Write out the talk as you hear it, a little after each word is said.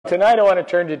tonight I want to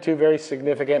turn to two very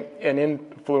significant and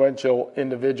influential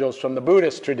individuals from the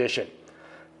Buddhist tradition,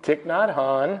 Thich Nhat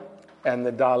Hanh and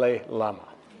the Dalai Lama.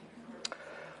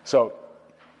 So,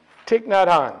 Thich Nhat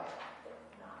Hanh,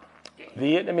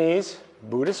 Vietnamese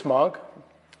Buddhist monk,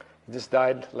 he just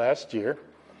died last year.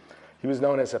 He was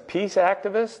known as a peace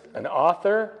activist, an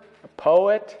author, a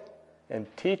poet, and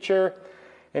teacher,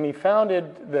 and he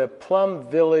founded the Plum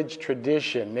Village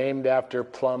tradition, named after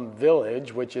Plum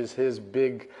Village, which is his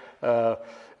big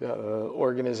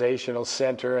organizational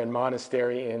center and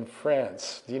monastery in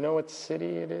France. Do you know what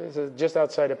city it is? It's just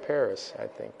outside of Paris, I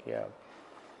think, yeah.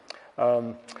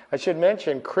 I should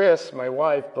mention Chris, my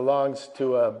wife, belongs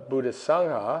to a Buddhist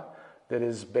Sangha that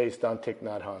is based on Thich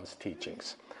Nhat Hanh's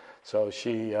teachings. So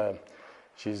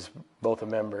she's both a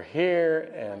member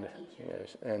here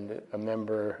and a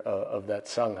member of that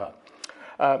Sangha.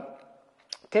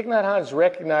 Thich Nhat Hanh is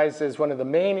recognized as one of the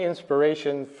main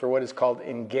inspirations for what is called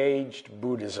engaged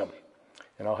Buddhism.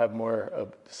 And I'll have more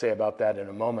to say about that in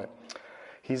a moment.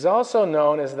 He's also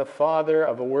known as the father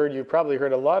of a word you've probably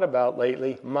heard a lot about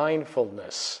lately,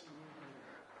 mindfulness.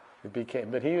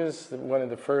 But he was one of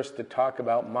the first to talk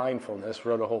about mindfulness,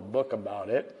 wrote a whole book about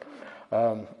it.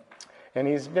 And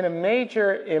he's been a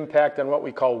major impact on what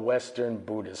we call Western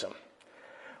Buddhism.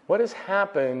 What has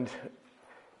happened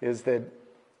is that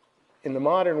in the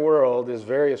modern world, as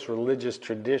various religious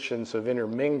traditions have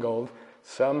intermingled,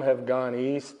 some have gone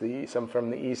east, some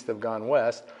from the east have gone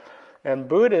west, and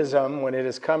Buddhism, when it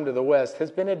has come to the West,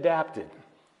 has been adapted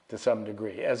to some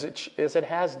degree, as it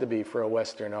has to be for a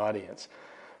Western audience.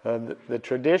 The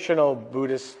traditional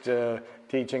Buddhist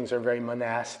teachings are very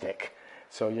monastic,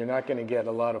 so you're not going to get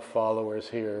a lot of followers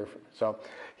here. So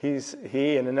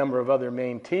he and a number of other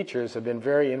main teachers have been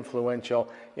very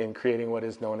influential in creating what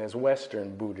is known as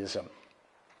Western Buddhism.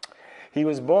 He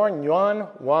was born Yuan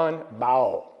Wan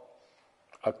Bao,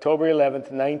 October 11th,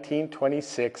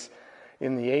 1926,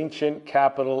 in the ancient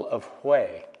capital of Hue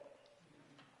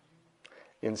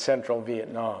in central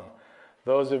Vietnam.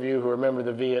 Those of you who remember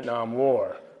the Vietnam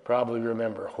War probably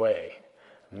remember Hue. A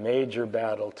major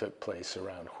battle took place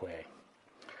around Hue.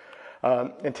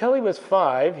 Until he was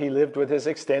 5, he lived with his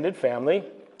extended family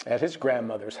at his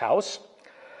grandmother's house.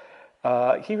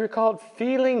 He recalled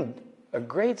feeling a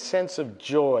great sense of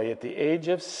joy at the age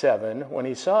of 7 when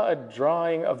he saw a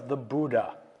drawing of the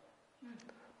Buddha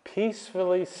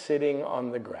peacefully sitting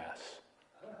on the grass.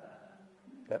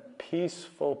 That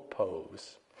peaceful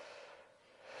pose.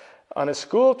 On a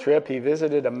school trip, he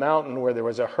visited a mountain where there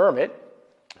was a hermit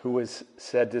who was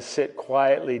said to sit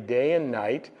quietly day and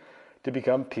night to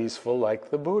become peaceful like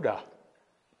the Buddha.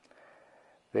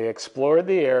 They explored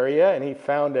the area, and he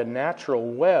found a natural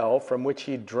well from which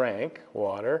he drank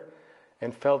water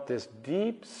and felt this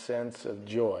deep sense of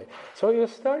joy. So he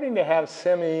was starting to have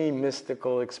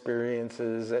semi-mystical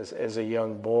experiences as a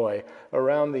young boy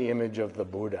around the image of the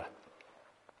Buddha.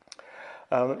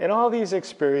 And all these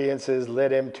experiences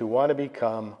led him to want to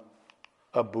become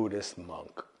a Buddhist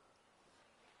monk.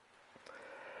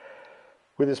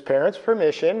 With his parents'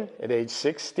 permission, at age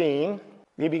 16,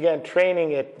 he began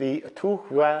training at the Tu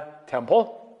Hua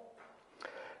Temple,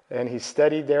 and he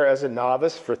studied there as a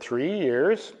novice for 3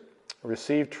 years,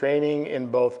 received training in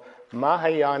both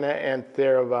Mahayana and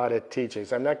Theravada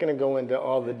teachings. I'm not going to go into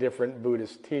all the different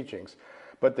Buddhist teachings,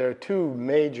 but there are two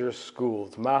major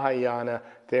schools, Mahayana,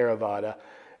 Theravada,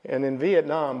 and in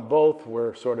Vietnam, both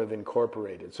were sort of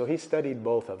incorporated. So he studied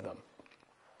both of them.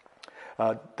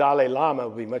 Dalai Lama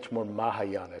would be much more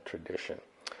Mahayana tradition.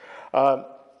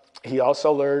 He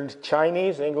also learned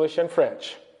Chinese, English, and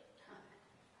French.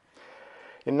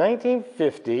 In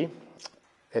 1950,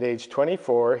 at age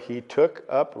 24, he took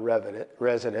up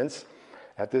residence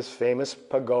at this famous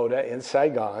pagoda in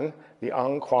Saigon, the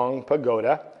Ang Quang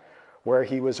Pagoda, where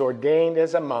he was ordained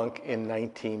as a monk in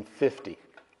 1950.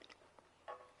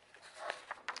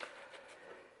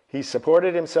 He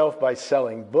supported himself by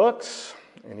selling books,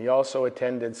 and he also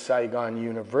attended Saigon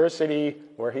University,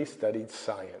 where he studied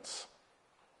science.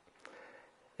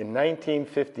 In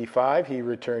 1955, he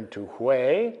returned to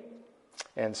Hue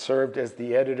and served as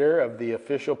the editor of the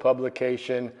official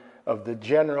publication of the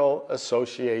General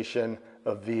Association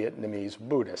of Vietnamese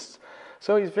Buddhists.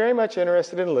 So he's very much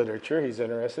interested in literature, he's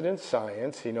interested in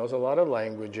science, he knows a lot of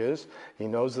languages, he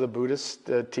knows the Buddhist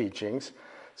teachings.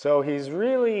 So he's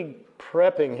really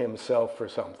prepping himself for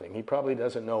something. He probably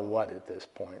doesn't know what at this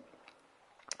point.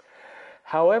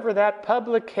 However, that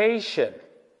publication,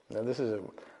 now this is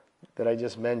that I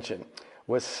just mentioned,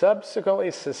 was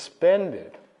subsequently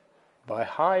suspended by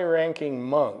high-ranking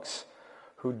monks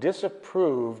who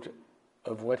disapproved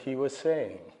of what he was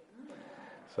saying.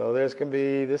 So this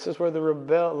is where a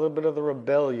little bit of the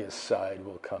rebellious side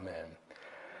will come in.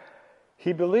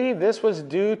 He believed this was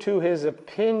due to his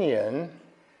opinion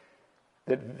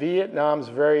that Vietnam's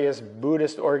various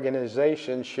Buddhist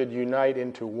organizations should unite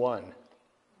into one.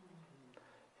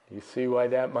 You see why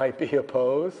that might be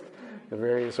opposed? The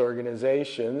various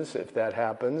organizations, if that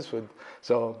happens.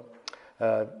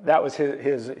 That was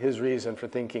his reason for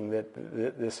thinking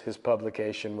that his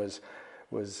publication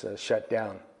was shut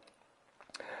down.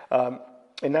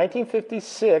 In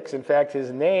 1956, in fact,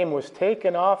 his name was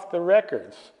taken off the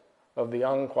records of the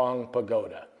Ang Quang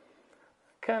Pagoda.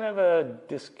 Kind of a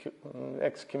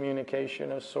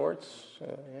excommunication of sorts.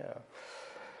 Yeah.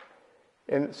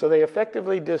 And so they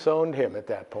effectively disowned him at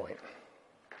that point.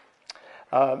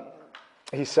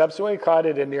 He subsequently taught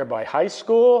at a nearby high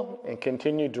school and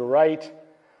continued to write,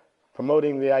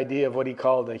 promoting the idea of what he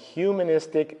called a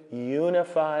humanistic,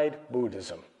 unified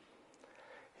Buddhism.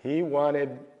 He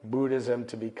wanted Buddhism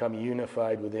to become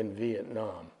unified within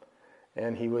Vietnam.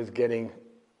 And he was getting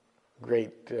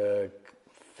great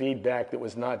feedback that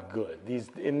was not good. These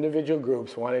individual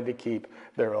groups wanted to keep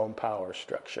their own power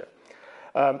structure.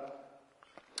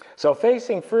 So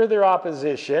facing further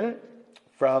opposition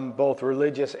from both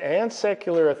religious and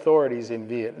secular authorities in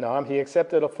Vietnam, he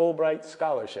accepted a Fulbright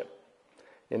scholarship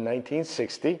in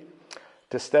 1960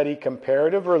 to study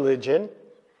comparative religion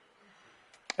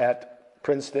at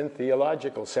Princeton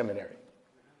Theological Seminary.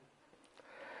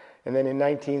 And then in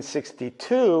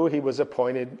 1962, he was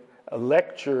appointed a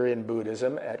lecturer in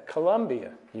Buddhism at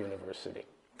Columbia University.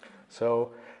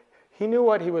 So he knew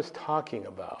what he was talking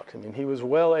about. I mean, he was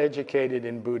well educated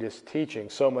in Buddhist teaching,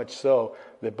 so much so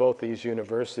that both these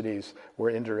universities were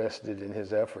interested in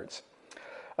his efforts.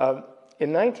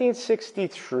 In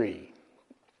 1963,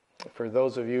 for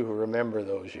those of you who remember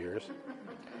those years,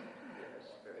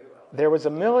 there was a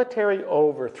military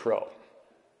overthrow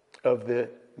of the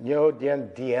Ngo Dien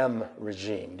Diem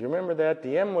regime. Do you remember that?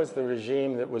 Diem was the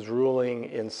regime that was ruling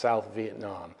in South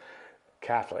Vietnam.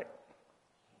 Catholic.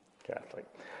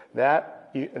 That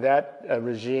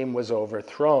regime was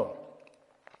overthrown.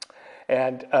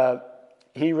 And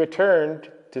he returned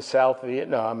to South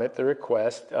Vietnam at the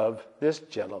request of this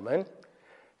gentleman,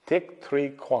 Thich Tri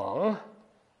Quang,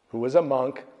 who was a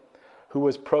monk, who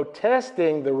was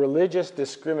protesting the religious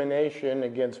discrimination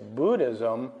against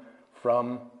Buddhism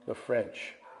from the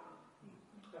French,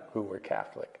 who were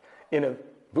Catholic, in a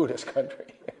Buddhist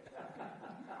country.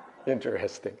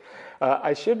 Interesting.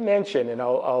 I should mention, and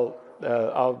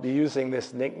I'll be using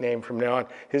this nickname from now on.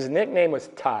 His nickname was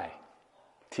Thai,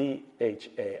 Thai,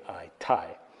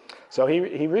 Thai. So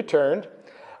he returned,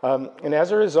 and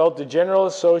as a result, the General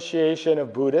Association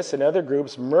of Buddhists and other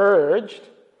groups merged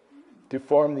to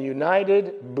form the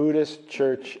United Buddhist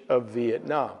Church of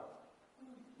Vietnam.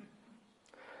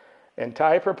 And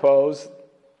Thai proposed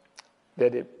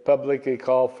that it publicly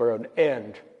call for an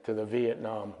end to the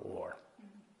Vietnam War.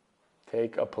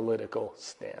 Take a political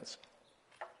stance.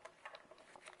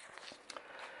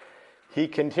 He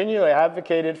continually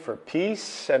advocated for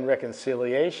peace and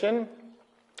reconciliation,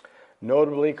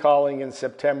 notably calling in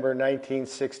September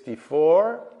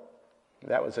 1964.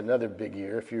 That was another big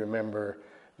year, if you remember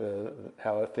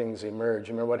how things emerged.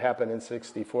 Remember what happened in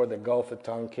 64, the Gulf of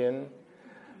Tonkin,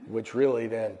 which really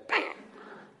then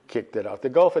kicked it off. The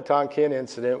Gulf of Tonkin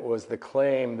incident was the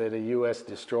claim that a U.S.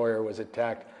 destroyer was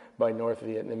attacked by North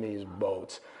Vietnamese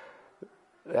boats.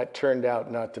 That turned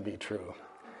out not to be true.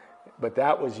 But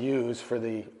that was used for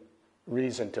the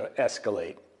reason to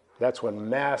escalate. That's when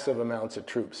massive amounts of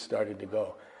troops started to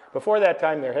go. Before that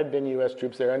time, there had been U.S.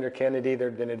 troops there under Kennedy. There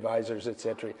had been advisors,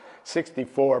 etc.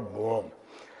 64, boom.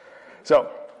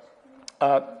 So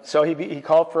he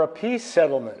called for a peace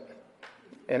settlement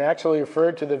and actually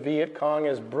referred to the Viet Cong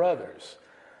as brothers,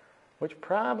 which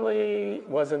probably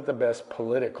wasn't the best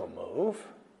political move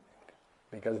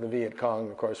because the Viet Cong,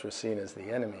 of course, were seen as the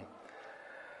enemy.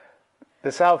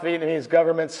 The South Vietnamese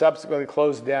government subsequently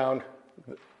closed down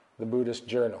the Buddhist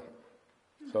Journal.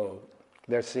 So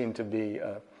there seemed to be...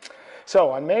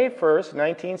 So on May 1st,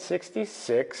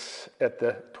 1966, at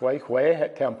the Tuai Hue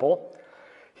Temple,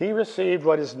 he received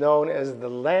what is known as the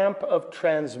Lamp of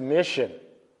Transmission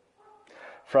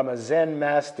from a Zen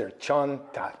master, Chon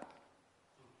Tat.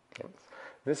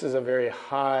 This is a very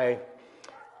high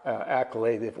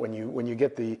accolade. When you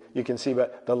get you can see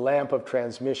the lamp of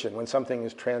transmission, when something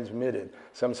is transmitted,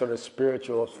 some sort of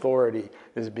spiritual authority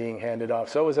is being handed off.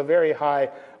 So it was a very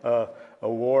high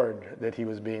award that he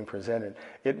was being presented.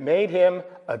 It made him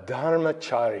a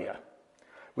Dharmacharya,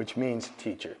 which means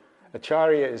teacher.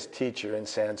 Acharya is teacher in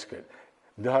Sanskrit.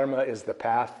 Dharma is the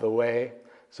path, the way.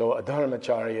 So a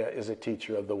Dharmacharya is a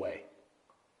teacher of the way.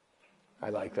 I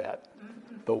like that.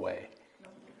 The way.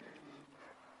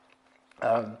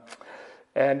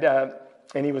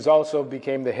 And he was also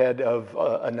became the head of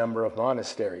a number of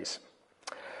monasteries.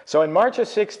 So in March of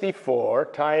 64,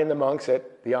 Tai and the monks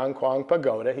at the Angkwang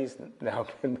Pagoda, he's now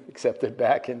been accepted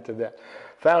back into that,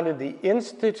 founded the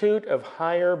Institute of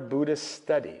Higher Buddhist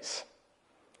Studies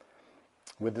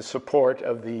with the support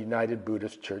of the United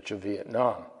Buddhist Church of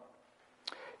Vietnam.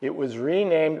 It was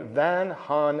renamed Van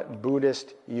Han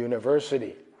Buddhist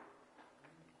University.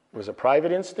 It was a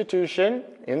private institution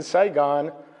in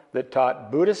Saigon that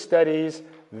taught Buddhist studies,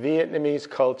 Vietnamese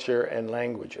culture, and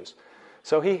languages.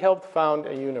 So he helped found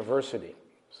a university.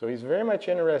 So he's very much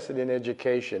interested in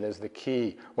education as the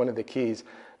key, one of the keys,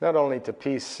 not only to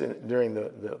peace during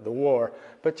the war,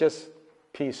 but just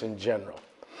peace in general.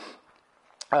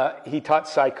 He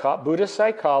taught Buddhist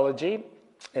psychology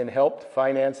and helped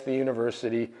finance the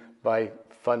university by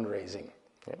fundraising.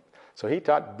 Okay? So he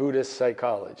taught Buddhist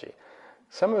psychology.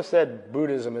 Some have said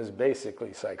Buddhism is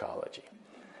basically psychology.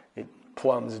 It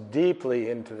plumbs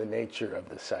deeply into the nature of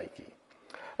the psyche.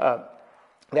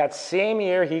 That same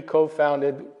year, he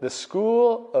co-founded the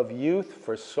School of Youth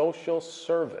for Social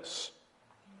Service.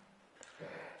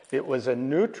 It was a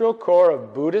neutral corps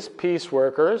of Buddhist peace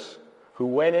workers who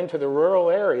went into the rural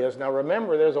areas. Now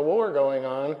remember, there's a war going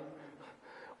on.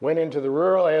 Went into the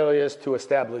rural areas to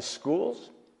establish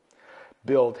schools,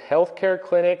 build healthcare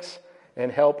clinics,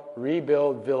 and help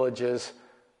rebuild villages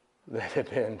that had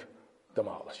been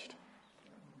demolished.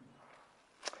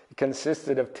 It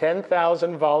consisted of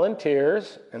 10,000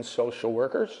 volunteers and social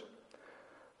workers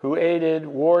who aided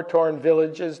war-torn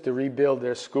villages to rebuild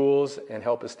their schools and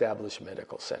help establish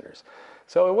medical centers.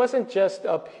 So it wasn't just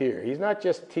up here. He's not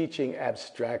just teaching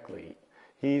abstractly.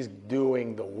 He's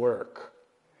doing the work.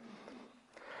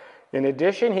 In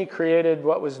addition, he created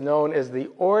what was known as the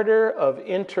Order of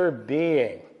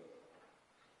Interbd-eing,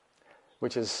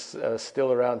 which is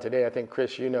still around today. I think,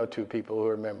 Chris, you know two people who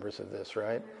are members of this,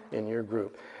 right, in your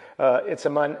group.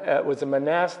 It was a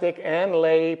monastic and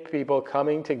lay people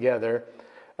coming together,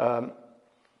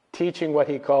 teaching what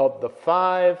he called the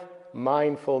 5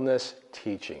 mindfulness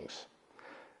teachings.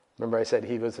 Remember I said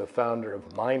he was the founder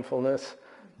of mindfulness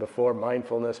before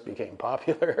mindfulness became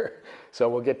popular? So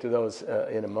we'll get to those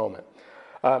in a moment.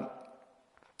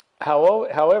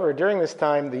 However, during this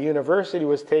time, the university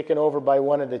was taken over by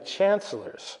one of the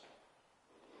chancellors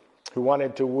who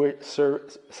wanted to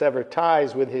sever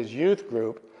ties with his youth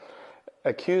group,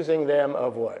 accusing them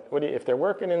of what? If they're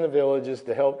working in the villages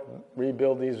to help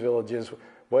rebuild these villages,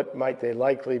 what might they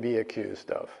likely be accused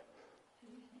of?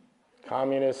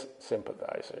 Communist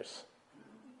sympathizers.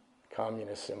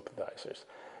 Communist sympathizers.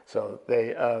 So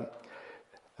the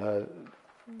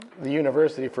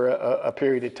university for a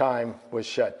period of time was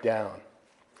shut down.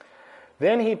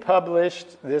 Then he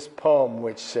published this poem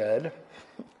which said,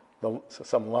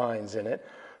 some lines in it,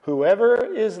 "Whoever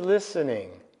is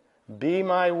listening, be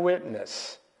my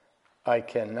witness. I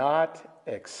cannot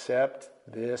accept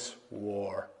this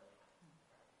war."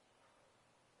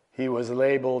 He was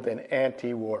labeled an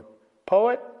anti-war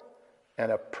poet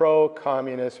and a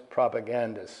pro-communist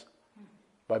propagandist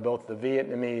by both the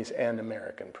Vietnamese and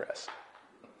American press.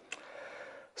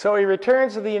 So he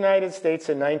returns to the United States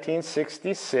in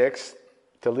 1966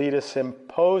 to lead a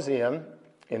symposium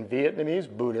in Vietnamese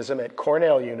Buddhism at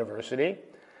Cornell University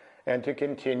and to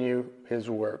continue his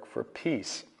work for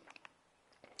peace.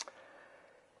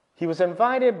 He was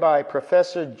invited by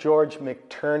Professor George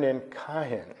McTurnan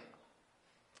Cahen,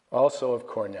 also of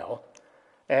Cornell,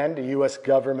 and a U.S.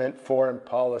 government foreign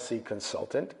policy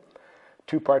consultant,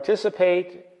 to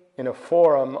participate in a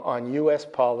forum on U.S.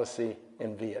 policy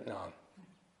in Vietnam.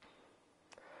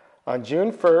 On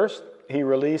June 1st, he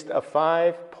released a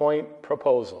 5-point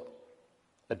proposal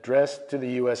addressed to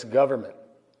the U.S. government,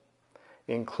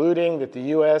 including that the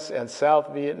U.S. and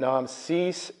South Vietnam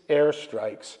cease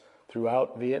airstrikes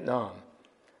throughout Vietnam,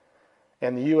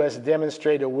 and the U.S.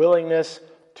 demonstrate a willingness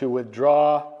to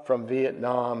withdraw from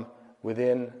Vietnam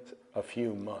within a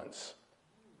few months.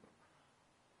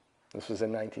 This was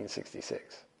in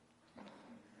 1966.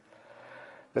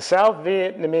 The South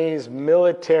Vietnamese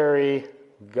military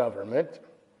government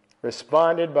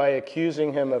responded by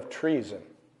accusing him of treason,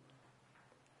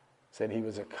 said he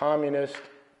was a communist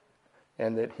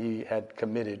and that he had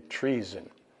committed treason,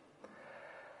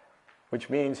 which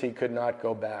means he could not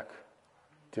go back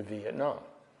to Vietnam.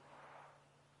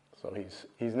 So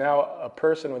he's now a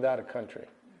person without a country.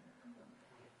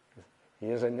 He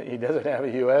doesn't have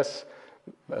a U.S.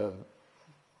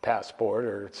 passport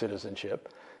or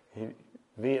citizenship.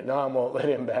 Vietnam won't let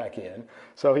him back in.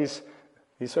 So he's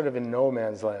sort of in no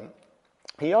man's land.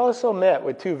 He also met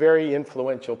with 2 very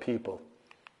influential people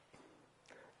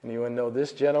Anyone know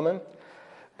this gentleman?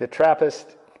 The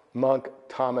Trappist monk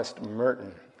Thomas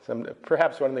Merton,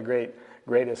 perhaps one of the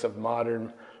greatest of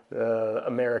modern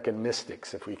American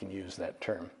mystics, if we can use that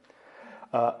term.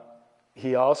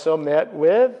 He also met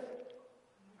with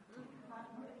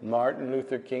Martin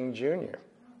Luther King Jr.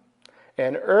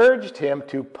 and urged him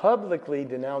to publicly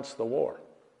denounce the war.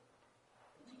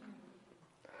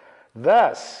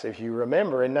 Thus, if you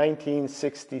remember, in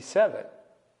 1967,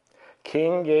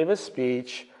 King gave a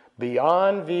speech,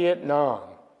 Beyond Vietnam,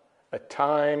 a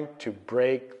time to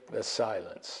break the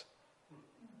silence.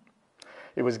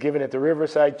 It was given at the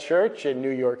Riverside Church in New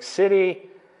York City.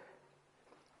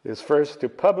 It was first to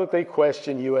publicly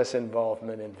question U.S.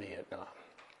 involvement in Vietnam.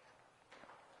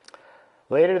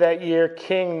 Later that year,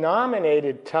 King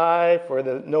nominated Thai for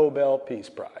the Nobel Peace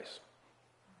Prize.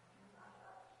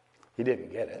 He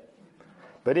didn't get it.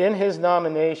 But in his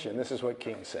nomination, this is what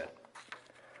King said.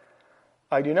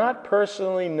 I do not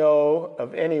personally know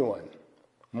of anyone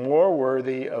more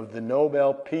worthy of the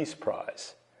Nobel Peace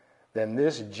Prize than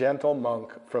this gentle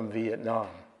monk from Vietnam.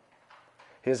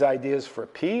 His ideas for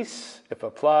peace, if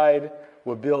applied,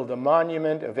 will build a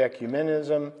monument of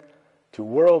ecumenism to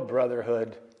world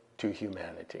brotherhood to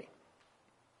humanity.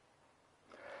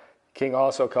 King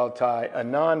also called Thai a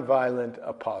nonviolent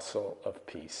apostle of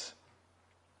peace.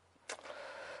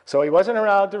 So he wasn't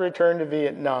allowed to return to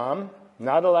Vietnam,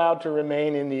 not allowed to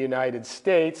remain in the United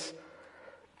States.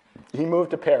 He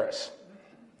moved to Paris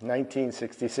in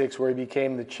 1966, where he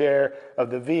became the chair of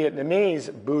the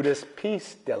Vietnamese Buddhist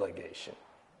Peace Delegation.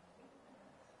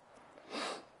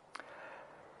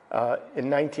 In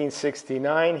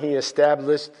 1969, he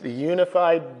established the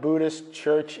Unified Buddhist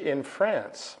Church in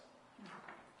France.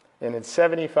 And in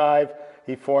 1975,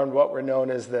 he formed what were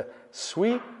known as the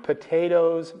Sweet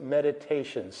Potatoes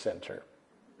Meditation Center,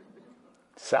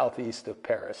 southeast of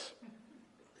Paris.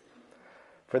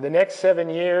 For the next 7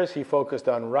 years, he focused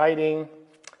on writing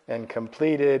and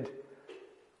completed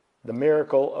The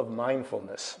Miracle of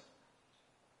Mindfulness,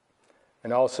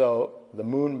 and also The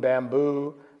Moon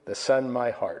Bamboo, The Sun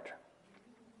My Heart.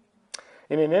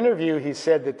 In an interview, he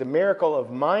said that The Miracle of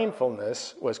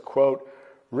Mindfulness was, quote,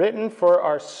 written for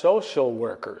our social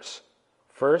workers,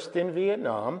 first in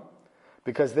Vietnam,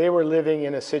 because they were living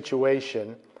in a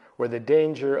situation where the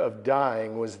danger of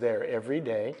dying was there every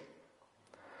day.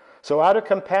 So out of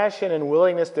compassion and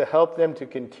willingness to help them to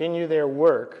continue their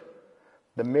work,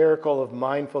 The Miracle of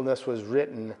Mindfulness was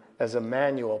written as a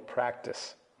manual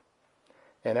practice.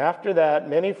 And after that,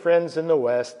 many friends in the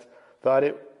West thought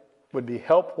it would be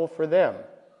helpful for them,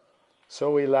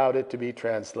 so we allowed it to be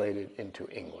translated into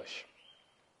English.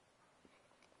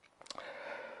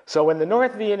 So when the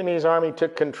North Vietnamese Army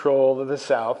took control of the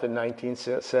South in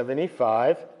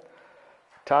 1975,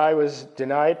 Thai was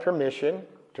denied permission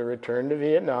to return to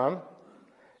Vietnam,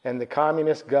 and the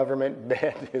communist government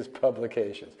banned his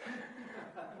publications.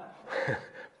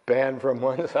 Banned from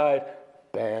one side,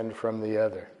 banned from the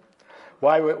other.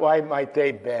 Why might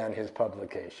they ban his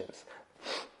publications?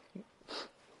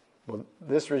 Well,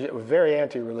 this regime was very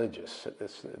anti-religious,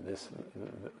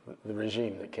 the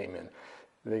regime that came in.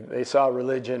 They saw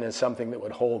religion as something that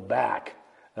would hold back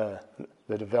the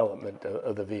development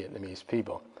of the Vietnamese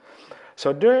people.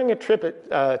 So during a trip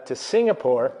to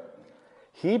Singapore,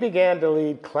 he began to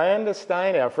lead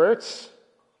clandestine efforts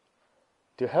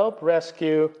to help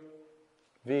rescue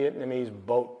Vietnamese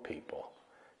boat people.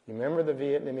 You remember the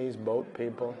Vietnamese boat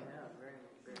people?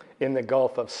 In the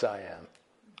Gulf of Siam.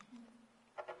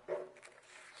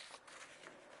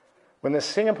 When the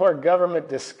Singapore government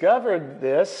discovered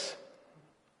this,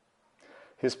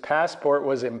 his passport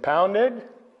was impounded,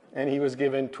 and he was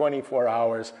given 24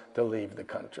 hours to leave the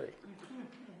country.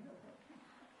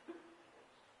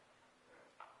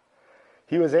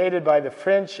 He was aided by the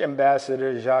French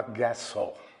ambassador Jacques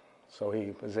Gassot, so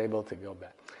he was able to go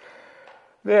back.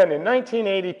 Then in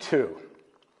 1982,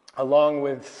 along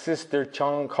with Sister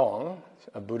Chong Kong,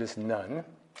 a Buddhist nun,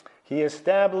 he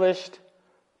established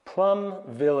Plum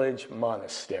Village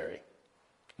Monastery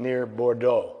near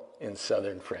Bordeaux in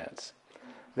southern France.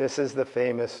 This is the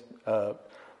famous Thich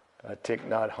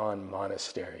Nhat Hanh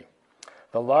Monastery,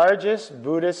 the largest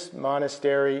Buddhist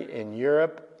monastery in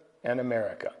Europe and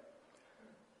America,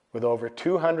 with over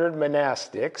 200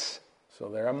 monastics, so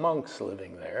there are monks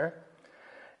living there,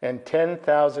 and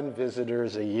 10,000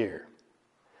 visitors a year.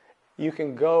 You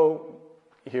can go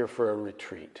here for a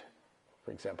retreat,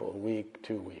 for example, a week,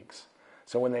 2 weeks.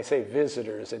 So when they say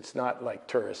visitors, it's not like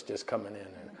tourists just coming in.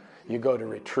 And you go to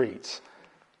retreats.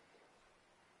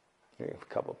 Here, a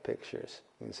couple pictures.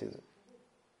 You can see it.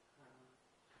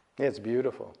 It's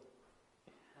beautiful.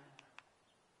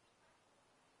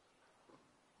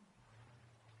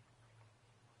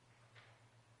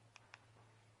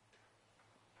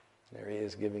 There he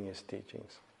is giving his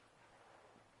teachings.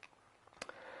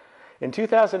 In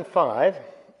 2005,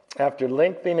 after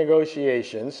lengthy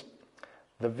negotiations,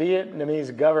 the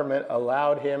Vietnamese government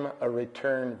allowed him a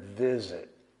return visit.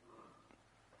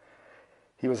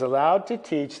 He was allowed to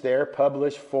teach there,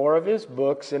 publish 4 of his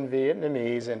books in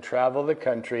Vietnamese, and travel the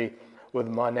country with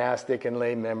monastic and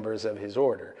lay members of his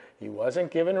order. He wasn't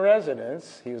given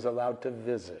residence, he was allowed to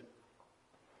visit.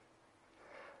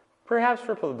 Perhaps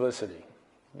for publicity,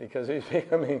 because he's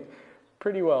becoming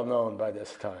pretty well known by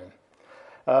this time.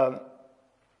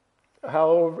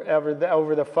 However,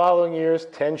 over the following years,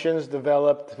 tensions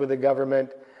developed with the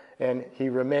government, and he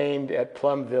remained at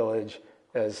Plum Village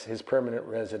as his permanent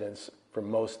residence for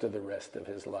most of the rest of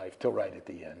his life, till right at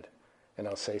the end. And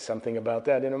I'll say something about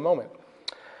that in a moment.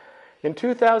 In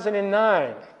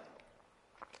 2009,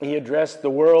 he addressed the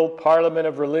World Parliament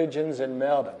of Religions in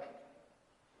Melbourne.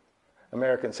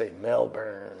 Americans say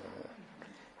Melbourne.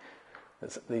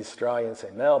 The Australians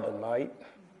say Melbourne, mate.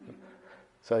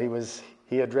 So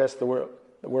he addressed the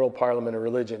World Parliament of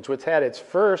Religions, which had its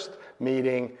first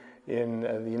meeting in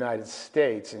the United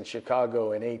States in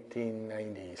Chicago in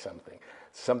 1890-something.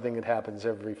 Something that happens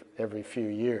every few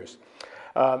years.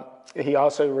 He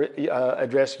also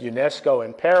addressed UNESCO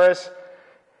in Paris,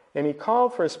 and he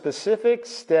called for specific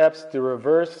steps to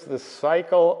reverse the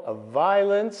cycle of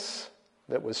violence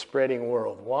that was spreading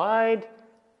worldwide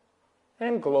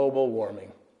and global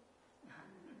warming.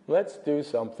 Let's do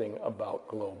something about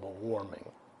global warming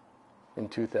in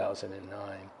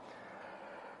 2009.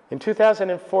 In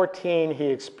 2014, he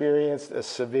experienced a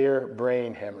severe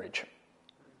brain hemorrhage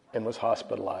and was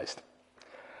hospitalized.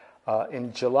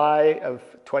 In July of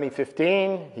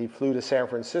 2015, he flew to San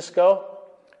Francisco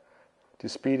to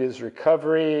speed his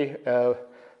recovery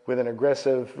with an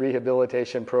aggressive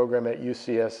rehabilitation program at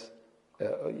UCS,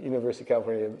 University of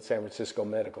California, San Francisco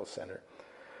Medical Center.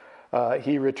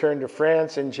 He returned to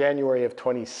France in January of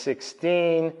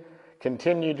 2016,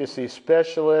 continued to see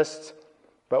specialists,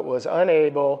 but was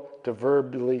unable to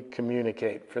verbally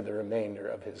communicate for the remainder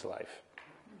of his life.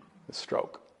 The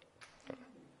stroke.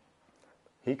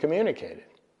 He communicated,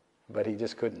 but he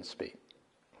just couldn't speak.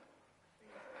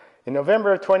 In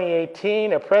November of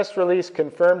 2018, a press release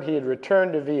confirmed he had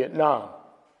returned to Vietnam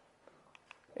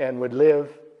and would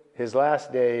live his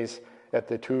last days at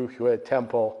the Tu Hue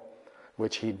Temple,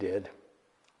 which he did.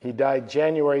 He died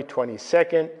January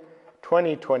 22nd,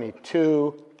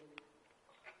 2022,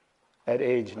 at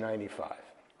age 95.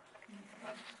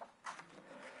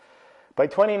 By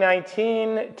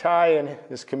 2019, Thai and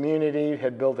his community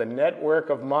had built a network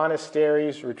of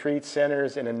monasteries, retreat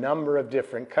centers in a number of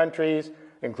different countries,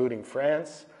 including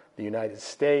France, the United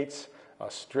States,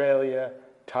 Australia,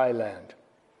 Thailand.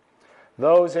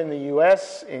 Those in the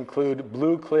U.S. include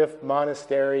Blue Cliff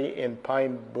Monastery in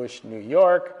Pine Bush, New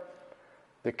York,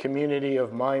 the Community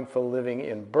of Mindful Living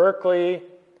in Berkeley,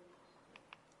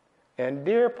 and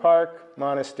Deer Park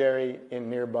Monastery in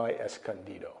nearby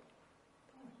Escondido,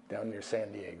 down near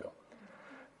San Diego.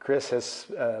 Chris has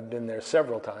been there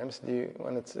several times. Do you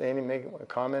want to make a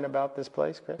comment about this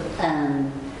place, Chris?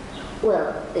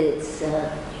 Well, it's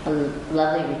a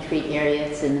lovely retreat area.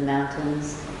 It's in the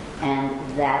mountains, and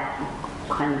that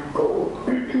kind of gold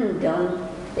dome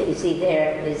that you see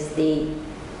there is the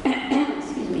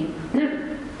excuse me,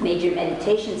 major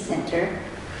meditation center,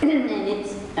 and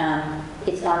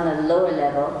it's on the lower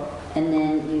level, and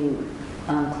then you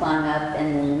climb up,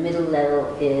 and then the middle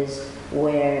level is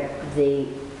where the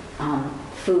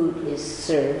food is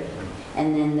served,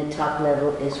 and then the top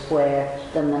level is where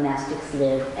the monastics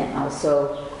live, and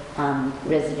also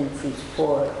residencies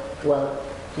for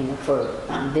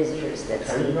visitors.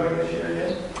 Are you going this year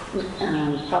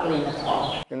again? Probably in the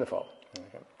fall. In the fall.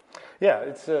 Okay. Yeah,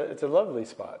 it's a lovely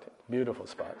spot, beautiful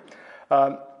spot.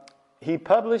 He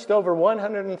published over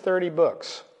 130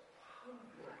 books.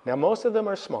 Now, most of them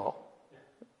are small,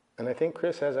 and I think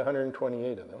Chris has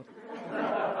 128 of them.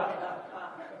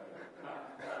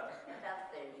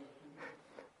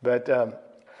 But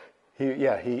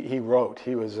he wrote.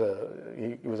 He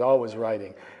was always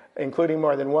writing, including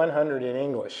more than 100 in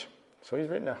English. So he's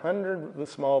written 100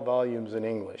 small volumes in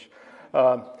English,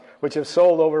 which have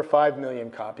sold over 5 million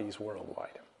copies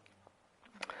worldwide.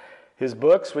 His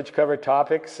books, which cover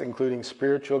topics including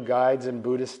spiritual guides and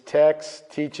Buddhist texts,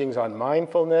 teachings on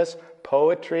mindfulness,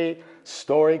 poetry,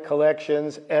 story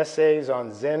collections, essays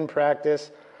on Zen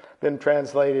practice, been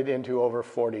translated into over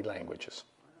 40 languages.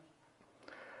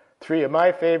 3 of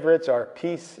my favorites are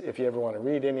Peace, if you ever want to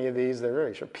read any of these, they're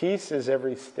very short. Peace is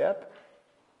Every Step,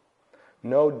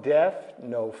 No Death,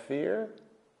 No Fear,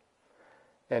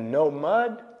 and No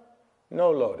Mud,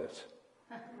 No Lotus.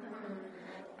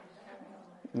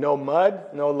 No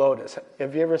mud, no lotus.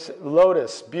 Have you ever seen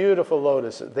lotus, beautiful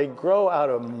lotuses? They grow out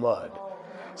of mud.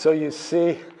 So you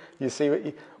see,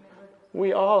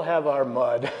 we all have our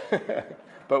mud,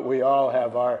 but we all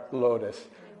have our lotus.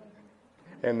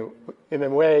 And in a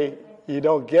way, you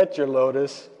don't get your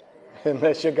lotus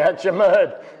unless you got your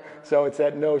mud. So it's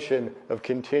that notion of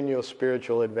continual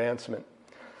spiritual advancement.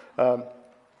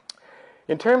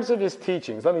 In terms of his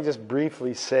teachings, let me just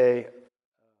briefly say,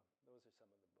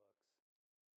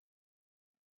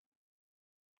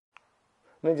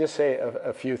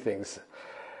 a few things.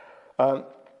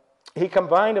 He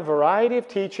combined a variety of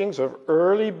teachings of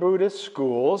early Buddhist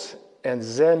schools and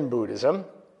Zen Buddhism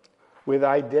with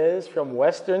ideas from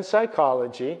Western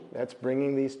psychology, that's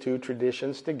bringing these two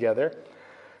traditions together,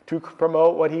 to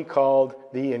promote what he called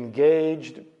the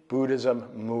engaged Buddhism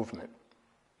movement,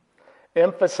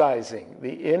 emphasizing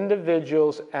the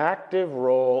individual's active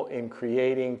role in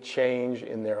creating change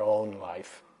in their own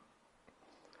life.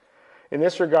 In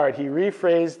this regard, he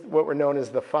rephrased what were known as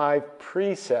the 5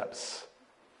 precepts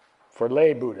for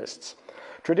lay Buddhists.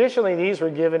 Traditionally, these were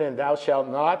given in thou shalt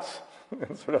nots,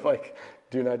 sort of like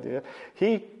do not do that.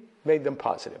 He made them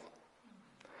positive.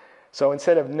 So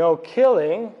instead of no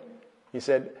killing, he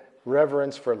said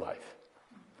reverence for life.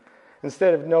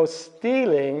 Instead of no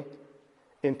stealing,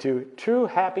 into true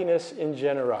happiness in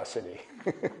generosity.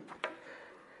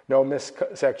 No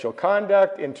sexual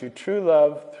conduct, into true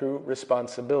love through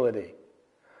responsibility.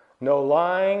 No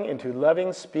lying, into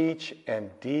loving speech and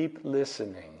deep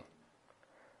listening.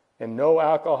 And no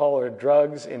alcohol or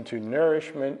drugs, into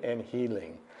nourishment and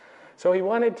healing. So he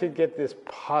wanted to get this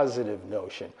positive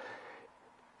notion.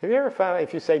 Have you ever found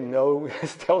if you say no,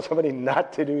 tell somebody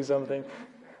not to do something,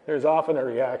 there's often a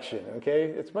reaction, okay?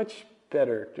 It's much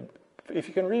better if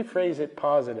you can rephrase it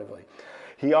positively.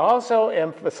 He also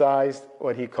emphasized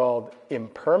what he called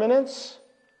impermanence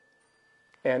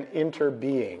and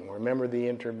interbeing. Remember the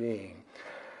interbeing.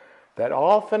 That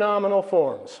all phenomenal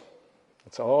forms,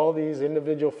 it's all these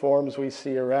individual forms we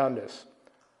see around us,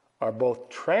 are both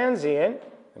transient,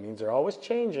 that means they're always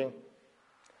changing,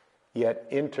 yet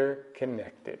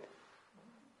interconnected.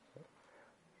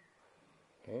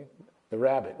 Okay? The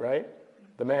rabbit, right?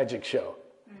 The magic show.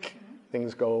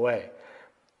 Things go away.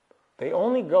 They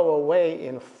only go away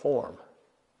in form.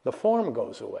 The form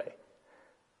goes away.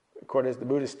 According to the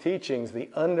Buddhist teachings, the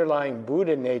underlying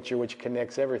Buddha nature which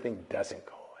connects everything doesn't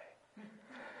go away.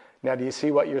 Now, do you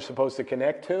see what you're supposed to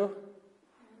connect to?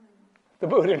 The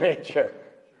Buddha nature.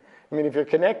 I mean, if you're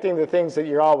connecting the things that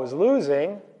you're always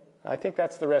losing, I think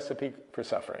that's the recipe for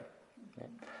suffering.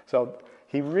 So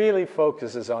he really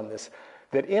focuses on this,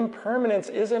 that impermanence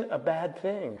isn't a bad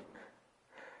thing.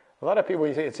 A lot of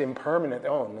people say it's impermanent.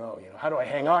 Oh no, how do I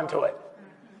hang on to it?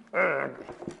 I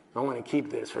want to keep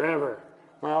this forever.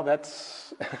 Well,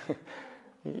 that's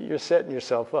you're setting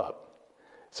yourself up.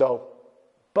 So,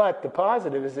 but the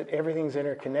positive is that everything's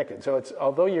interconnected. So it's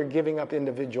although you're giving up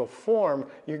individual form,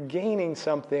 you're gaining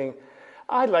something.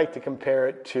 I'd like to compare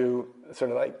it to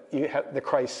sort of like you have the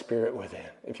Christ spirit within,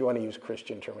 if you want to use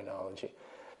Christian terminology.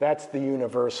 That's the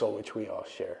universal which we all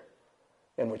share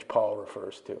and which Paul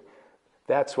refers to.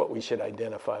 That's what we should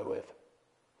identify with.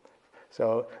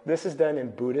 So this is done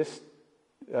in Buddhist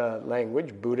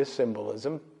language, Buddhist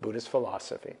symbolism, Buddhist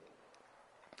philosophy.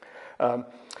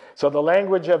 So the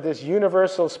language of this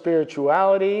universal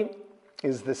spirituality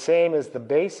is the same as the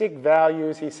basic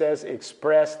values, he says,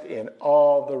 expressed in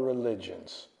all the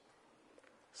religions.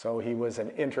 So he was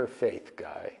an interfaith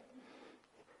guy.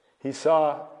 He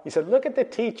said, look at the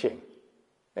teaching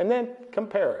and then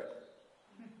compare it.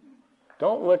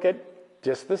 Don't look at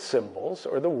just the symbols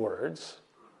or the words.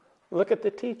 Look at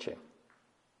the teaching.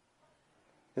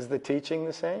 Is the teaching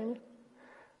the same?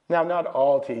 Now, not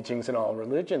all teachings in all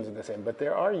religions are the same, but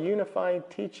there are unified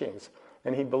teachings.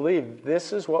 And he believed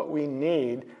this is what we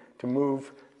need to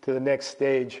move to the next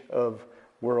stage of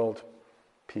world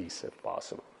peace, if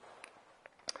possible.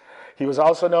 He was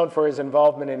also known for his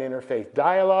involvement in interfaith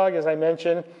dialogue, as I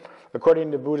mentioned.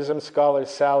 According to Buddhism scholar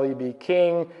Sally B.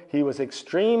 King, he was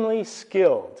extremely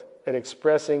skilled at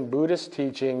expressing Buddhist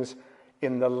teachings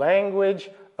in the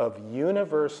language of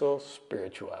universal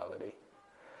spirituality.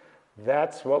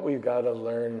 That's what we've got to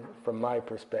learn, from my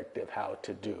perspective, how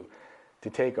to do. To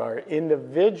take our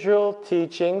individual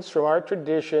teachings from our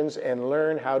traditions and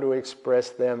learn how to express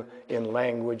them in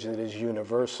language that is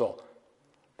universal,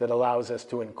 that allows us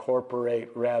to incorporate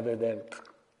rather than...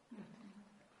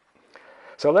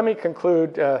 So let me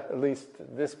conclude, at least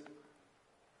this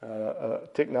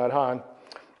Thich Nhat Hanh,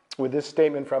 with this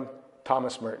statement from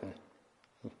Thomas Merton,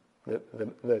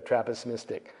 the Trappist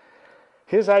mystic.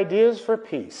 His ideas for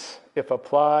peace, if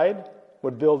applied,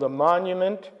 would build a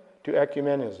monument to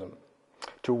ecumenism,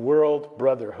 to world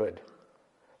brotherhood.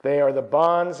 They are the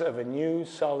bonds of a new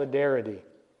solidarity,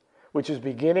 which is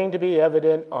beginning to be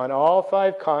evident on all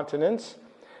 5 continents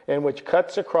and which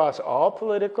cuts across all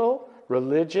political,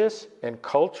 religious, and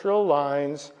cultural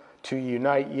lines to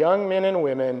unite young men and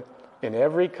women in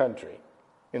every country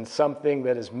in something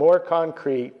that is more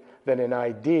concrete than an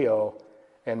ideal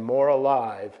and more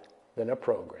alive than a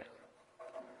program.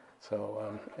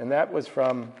 So, and that was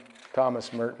from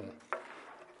Thomas Merton.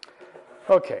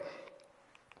 Okay,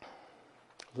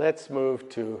 let's move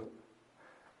to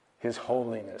His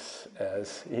Holiness,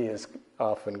 as he is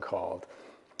often called,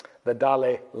 the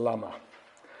Dalai Lama.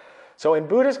 So in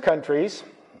Buddhist countries,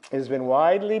 it has been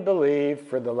widely believed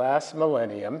for the last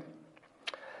millennium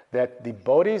that the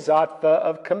Bodhisattva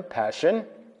of compassion,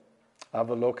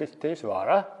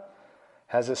 Avalokitesvara,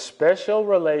 has a special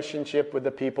relationship with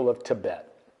the people of Tibet.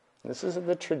 This is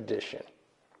the tradition.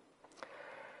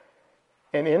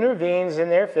 And intervenes in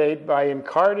their fate by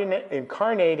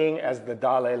incarnating as the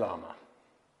Dalai Lama.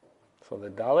 So the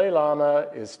Dalai Lama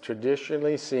is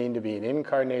traditionally seen to be an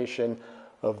incarnation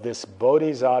of this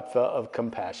Bodhisattva of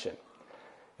compassion.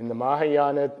 In the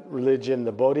Mahayana religion,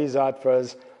 the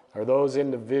Bodhisattvas are those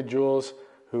individuals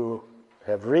who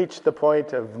have reached the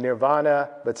point of nirvana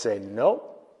but say, nope,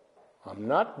 I'm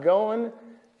not going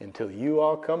until you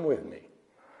all come with me.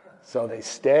 So they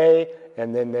stay,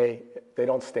 and then they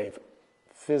don't stay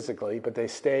physically, but they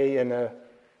stay in a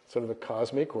sort of a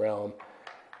cosmic realm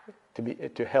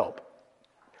to help.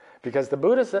 Because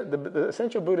the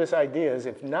essential Buddhist idea is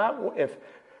if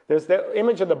there's the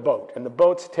image of the boat, and the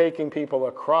boat's taking people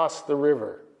across the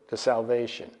river to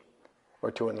salvation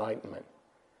or to enlightenment,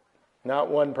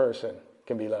 not one person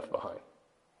can be left behind.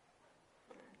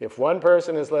 If one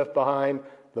person is left behind,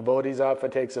 the Bodhisattva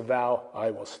takes a vow, I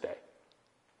will stay.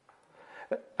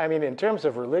 I mean, in terms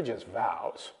of religious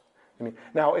vows,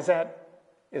 now is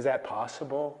that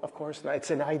possible? Of course not. It's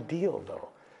an ideal, though.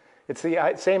 It's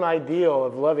the same ideal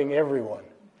of loving everyone,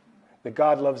 that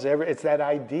God loves it's that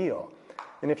ideal.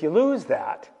 And if you lose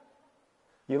that,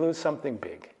 you lose something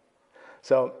big.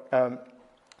 So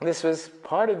this was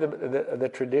part of the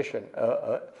tradition.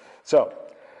 So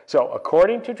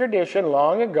according to tradition,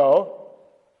 long ago,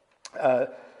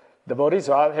 the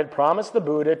Bodhisattva had promised the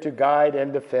Buddha to guide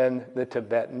and defend the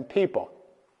Tibetan people.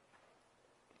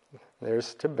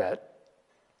 There's Tibet.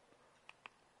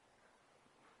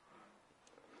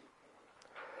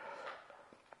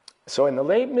 So in the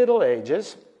late Middle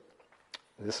Ages,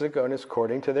 this is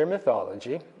according to their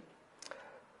mythology,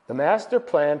 the master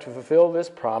plan to fulfill this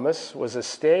promise was a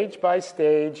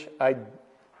stage-by-stage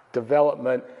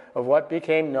development of what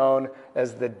became known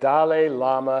as the Dalai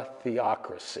Lama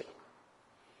theocracy,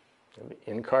 the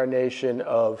incarnation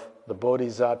of the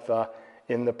Bodhisattva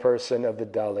in the person of the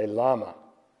Dalai Lama.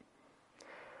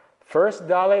 First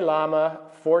Dalai Lama,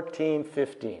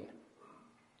 1415,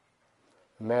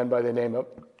 a man by the name of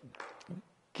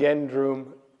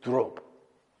Gendrum Drop.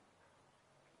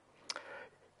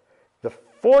 The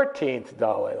 14th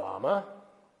Dalai Lama,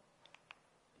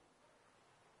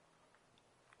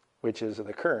 which is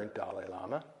the current Dalai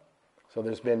Lama. So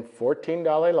there's been 14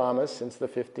 Dalai Lamas since the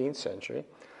 15th century.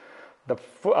 The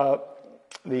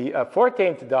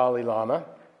 14th Dalai Lama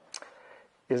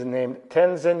is named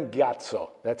Tenzin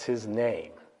Gyatso. That's his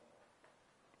name.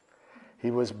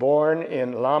 He was born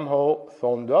in Lamho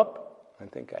Thondop. I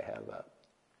think I have that.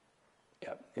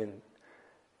 Yeah,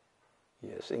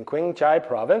 in Qinghai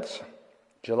province,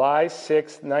 July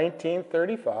 6,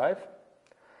 1935,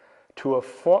 to a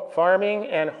farming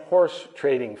and horse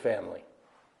trading family.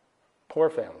 Poor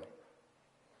family.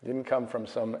 Didn't come from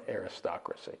some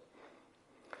aristocracy.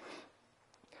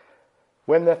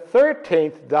 When the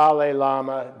 13th Dalai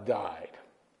Lama died,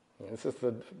 this is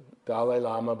the Dalai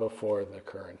Lama before the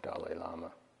current Dalai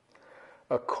Lama,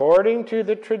 according to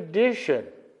the tradition,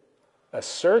 a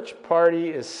search party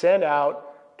is sent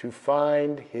out to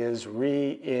find his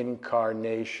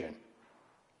reincarnation.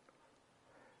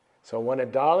 So when a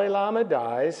Dalai Lama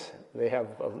dies, they have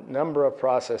a number of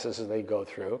processes that they go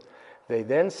through. They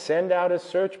then send out a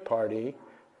search party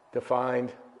to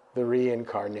find the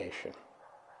reincarnation.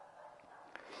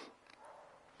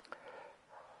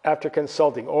 After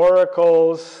consulting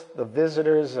oracles, the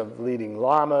visitors of leading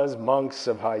lamas, monks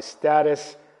of high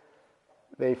status,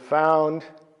 they found,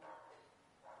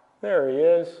 there he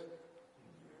is.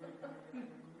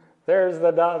 There's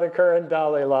the current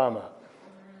Dalai Lama,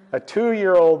 a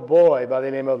 2-year-old boy by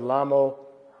the name of Lamo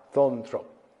Thontrop,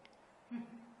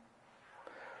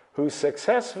 who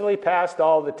successfully passed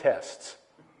all the tests.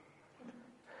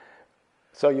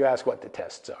 So you ask what the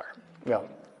tests are. Well,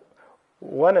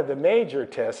 one of the major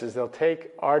tests is they'll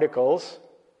take articles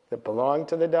that belong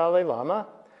to the Dalai Lama,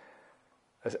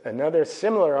 another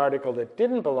similar article that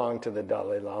didn't belong to the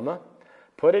Dalai Lama,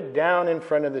 put it down in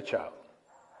front of the child,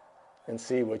 and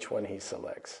see which one he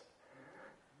selects.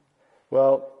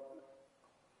 Well,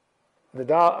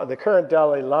 the current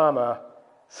Dalai Lama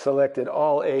selected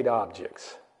all 8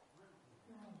 objects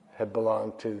had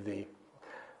belonged to the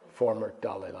former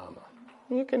Dalai Lama.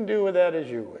 You can do with that as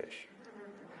you wish.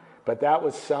 But that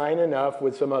was sign enough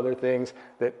with some other things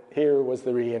that here was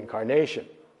the reincarnation.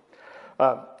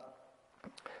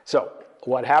 So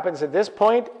what happens at this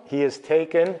point? He is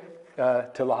taken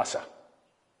to Lhasa.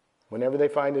 Whenever they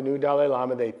find a new Dalai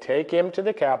Lama, they take him to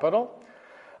the capital,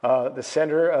 the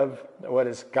center of what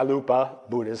is Galupa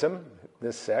Buddhism,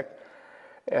 this sect.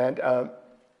 And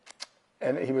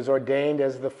he was ordained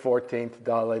as the 14th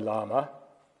Dalai Lama,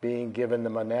 being given the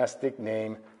monastic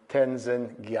name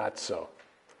Tenzin Gyatso.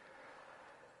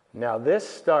 Now this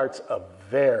starts a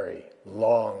very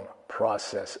long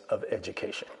process of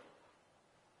education.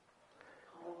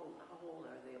 How old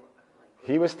are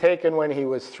they? He was taken when he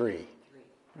was 3.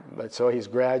 But so he's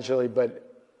gradually,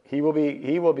 but he will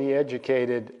be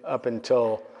educated up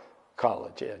until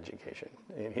college education.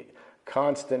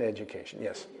 Constant education,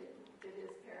 yes. Did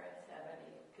his parents have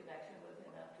any connection with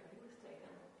him after he was taken?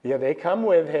 Yeah, they come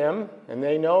with him and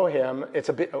they know him. It's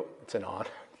an honor.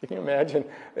 Can you imagine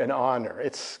an honor?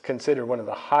 It's considered one of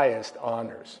the highest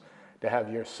honors to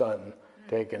have your son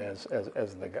taken as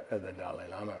the Dalai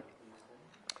Lama.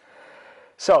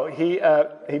 So he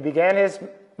began his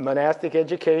monastic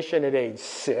education at age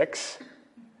 6,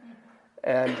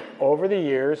 and over the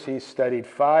years he studied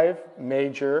 5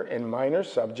 major and minor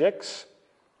subjects.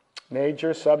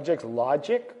 Major subjects: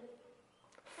 logic,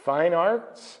 fine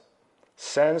arts,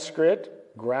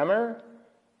 Sanskrit, grammar,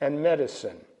 and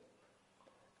medicine,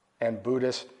 and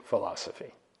Buddhist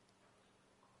philosophy.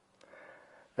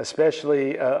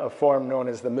 Especially a form known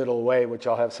as the Middle Way, which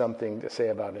I'll have something to say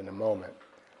about in a moment.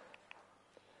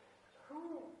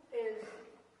 Who is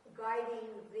guiding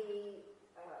the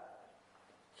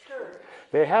church?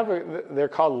 They're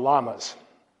called lamas.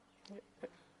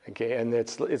 Okay, and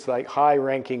it's like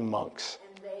high-ranking monks.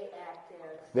 And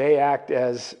They act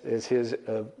as his.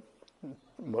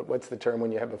 What's the term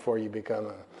when you have before you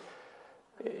become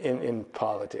in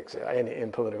politics,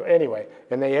 in political, anyway,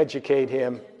 and they educate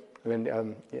him,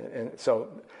 and so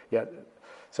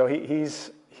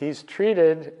he's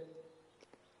treated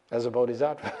as a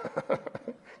bodhisattva.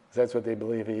 That's what they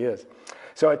believe he is.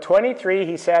 So at 23,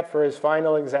 he sat for his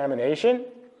final examination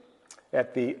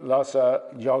at the Lhasa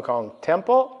Gyalkong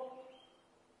Temple,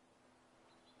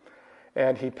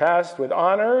 and he passed with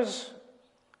honors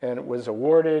and was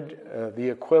awarded the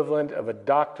equivalent of a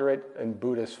doctorate in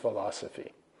Buddhist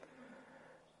philosophy.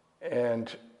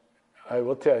 And I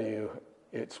will tell you,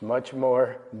 it's much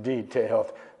more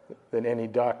detailed than any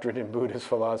doctorate in Buddhist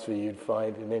philosophy you'd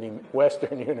find in any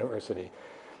Western university.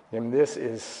 And this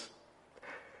is,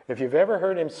 if you've ever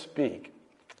heard him speak,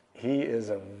 he is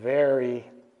a very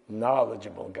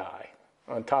knowledgeable guy,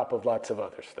 on top of lots of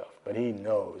other stuff. But he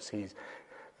knows.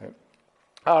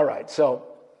 All right, so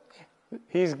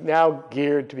he's now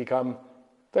geared to become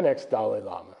the next Dalai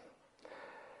Lama.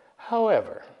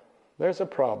 However, there's a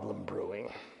problem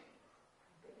brewing.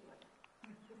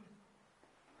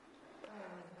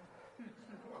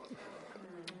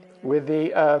 With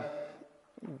the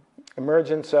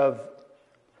emergence of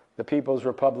the People's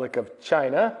Republic of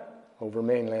China over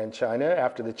mainland China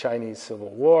after the Chinese Civil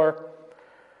War,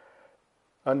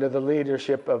 under the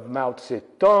leadership of Mao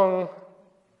Zedong,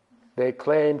 they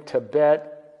claim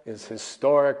Tibet is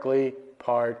historically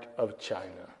part of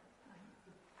China.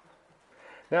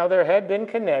 Now, there had been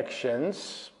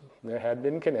connections,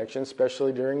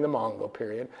 especially during the Mongol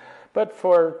period, but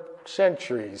for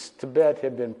centuries, Tibet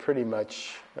had been pretty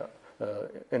much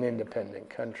an independent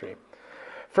country.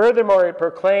 Furthermore, it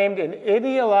proclaimed an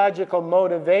ideological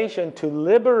motivation to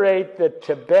liberate the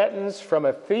Tibetans from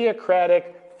a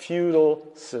theocratic feudal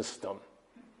system.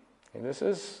 And this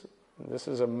is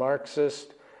a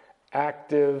Marxist,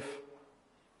 active,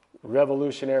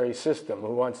 revolutionary system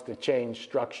who wants to change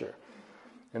structure.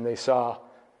 And they saw,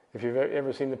 if you've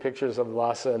ever seen the pictures of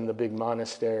Lhasa and the big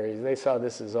monasteries, they saw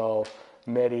this is all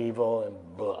medieval and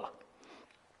blah.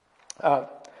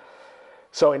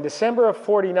 So in December of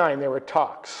 49, there were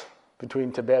talks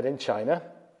between Tibet and China,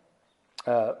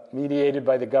 mediated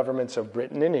by the governments of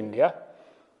Britain and India.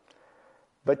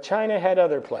 But China had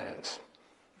other plans.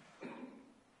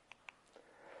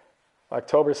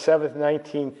 October 7th,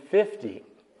 1950,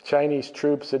 Chinese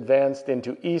troops advanced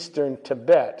into eastern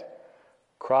Tibet,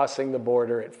 crossing the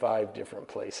border at 5 different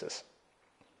places.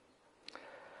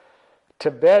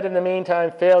 Tibet, in the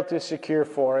meantime, failed to secure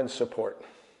foreign support,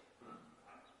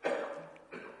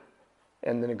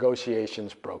 and the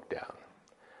negotiations broke down.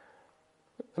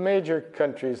 The major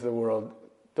countries of the world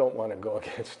don't want to go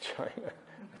against China.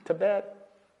 Tibet,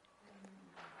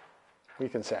 we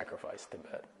can sacrifice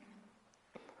Tibet.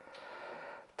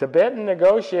 Tibetan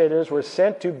negotiators were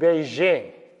sent to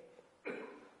Beijing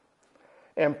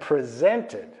and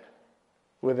presented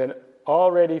with an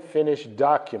already finished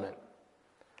document,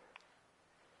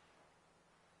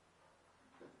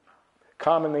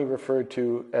 commonly referred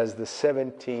to as the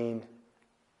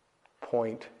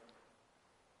 17-point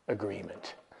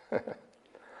agreement.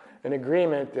 An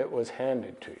agreement that was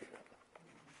handed to you.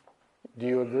 Do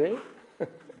you agree?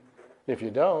 If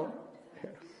you don't.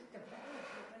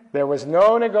 There was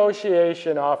no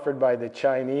negotiation offered by the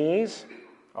Chinese.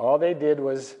 All they did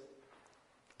was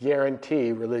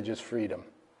guarantee religious freedom.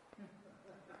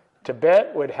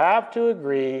 Tibet would have to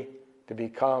agree to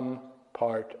become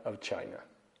part of China.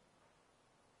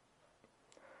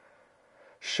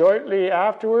 Shortly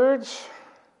afterwards,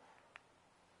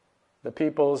 the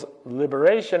People's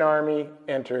Liberation Army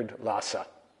entered Lhasa.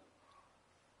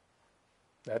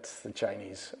 That's the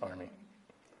Chinese army.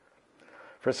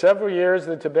 For several years,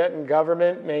 the Tibetan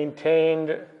government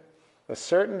maintained a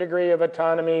certain degree of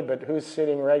autonomy, but who's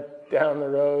sitting right down the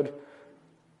road?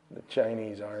 The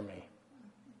Chinese army.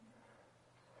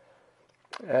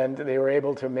 And they were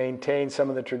able to maintain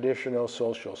some of the traditional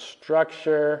social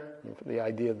structure, the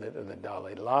idea of the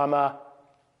Dalai Lama.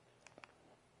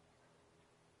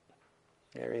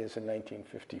 There he is in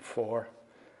 1954.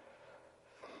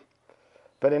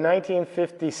 But in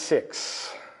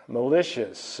 1956,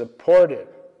 militias supported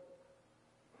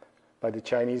by the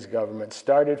Chinese government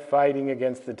started fighting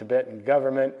against the Tibetan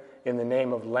government in the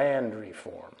name of land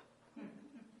reform.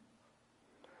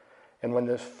 And when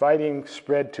the fighting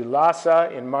spread to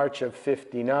Lhasa in March of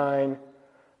 59,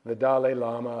 the Dalai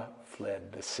Lama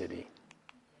fled the city,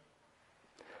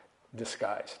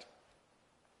 disguised.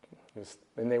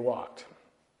 And they walked.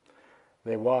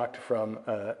 They walked from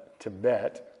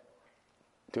Tibet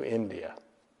to India.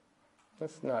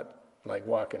 That's not like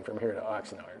walking from here to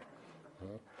Oxnard.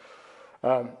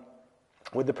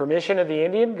 With the permission of the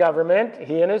Indian government,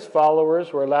 he and his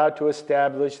followers were allowed to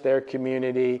establish their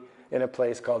community in a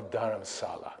place called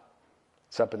Dharamsala.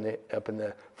 It's up in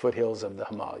the foothills of the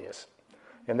Himalayas.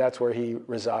 And that's where he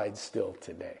resides still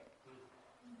today.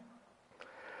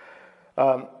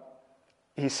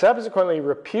 He subsequently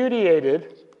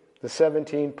repudiated the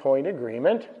 17-point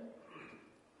agreement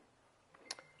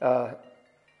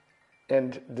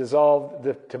and dissolved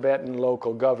the Tibetan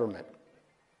local government.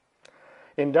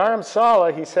 In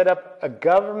Dharamsala, he set up a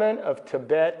government of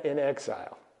Tibet in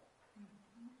exile,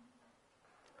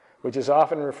 which is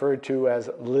often referred to as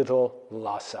Little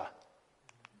Lhasa.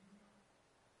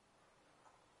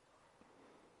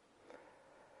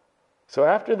 So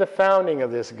after the founding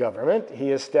of this government,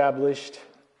 he established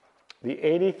the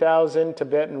 80,000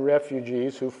 Tibetan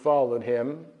refugees who followed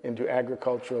him into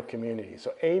agricultural communities.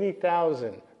 So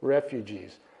 80,000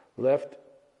 refugees left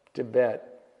Tibet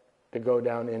to go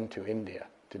down into India,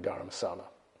 to Dharamsala.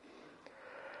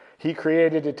 He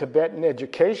created a Tibetan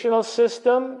educational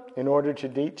system in order to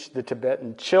teach the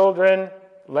Tibetan children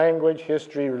language,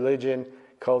 history, religion,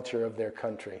 culture of their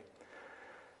country.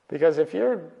 Because if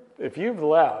you've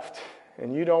left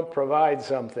and you don't provide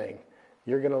something,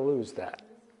 you're going to lose that.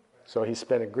 So he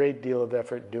spent a great deal of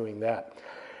effort doing that.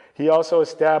 He also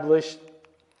established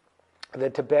the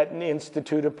Tibetan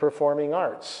Institute of Performing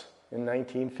Arts in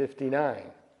 1959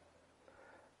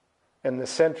 and the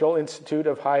Central Institute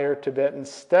of Higher Tibetan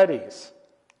Studies,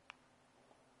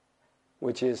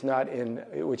 which is in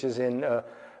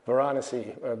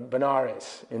Varanasi,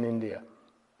 Benares in India.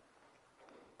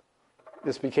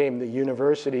 This became the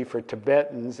university for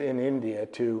Tibetans in India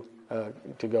to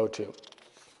go to.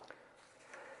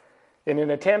 In an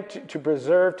attempt to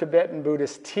preserve Tibetan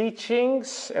Buddhist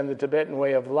teachings and the Tibetan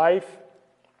way of life,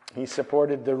 he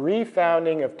supported the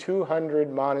refounding of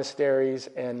 200 monasteries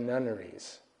and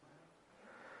nunneries.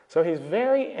 So he's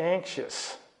very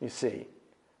anxious, you see,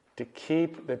 to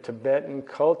keep the Tibetan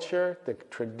culture, the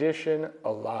tradition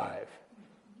alive.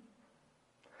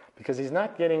 Because he's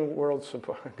not getting world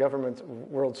support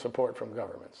from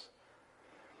governments.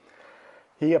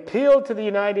 He appealed to the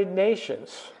United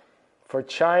Nations for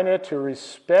China to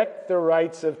respect the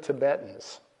rights of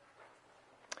Tibetans.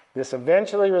 This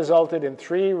eventually resulted in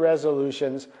 3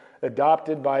 resolutions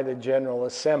adopted by the General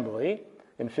Assembly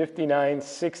in 59,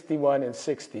 61, and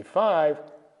 65,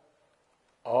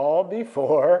 all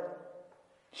before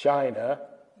China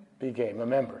became a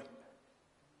member.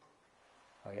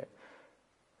 Okay.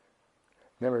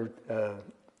 Never.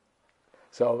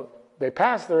 So they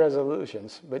passed the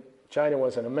resolutions, but China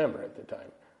wasn't a member at the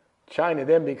time. China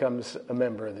then becomes a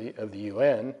member of the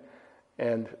UN,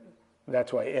 and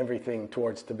that's why everything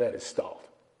towards Tibet is stalled.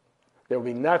 There will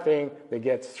be nothing that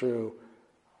gets through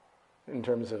in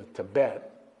terms of Tibet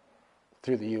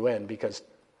through the UN because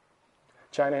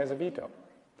China has a veto.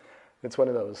 It's one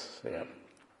of those, yeah.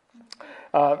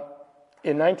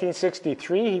 In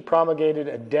 1963, he promulgated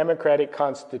a democratic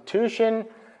constitution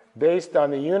based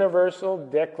on the Universal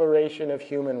Declaration of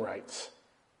Human Rights.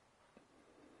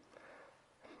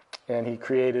 And he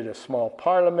created a small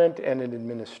parliament and an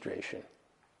administration.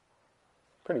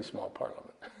 Pretty small parliament.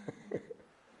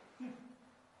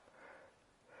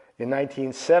 In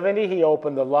 1970, he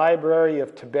opened the Library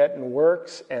of Tibetan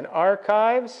Works and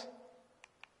Archives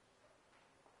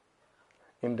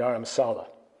in Dharamsala,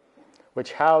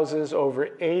 which houses over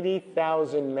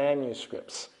 80,000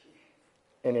 manuscripts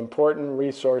and important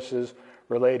resources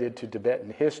related to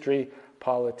Tibetan history,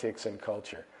 politics, and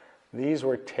culture. These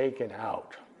were taken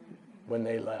out when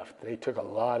they left. They took a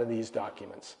lot of these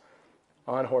documents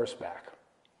on horseback.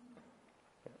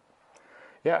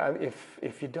 Yeah,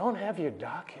 if you don't have your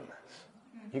documents,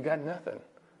 you got nothing.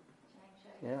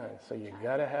 Yeah, so you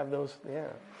got to have those, yeah.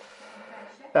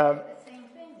 The same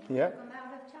thing. Yeah. Took them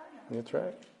out of China. That's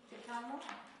right. To Taiwan.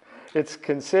 It's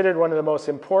considered one of the most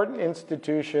important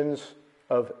institutions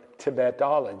of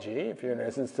Tibetology, if you're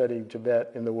interested in studying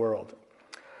Tibet in the world.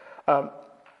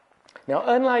 Now,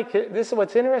 unlike this,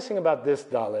 what's interesting about this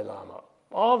Dalai Lama,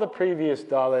 all the previous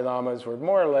Dalai Lamas were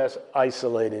more or less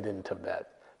isolated in Tibet.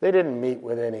 They didn't meet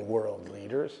with any world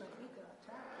leaders.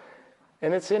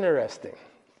 And it's interesting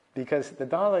because the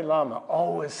Dalai Lama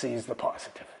always sees the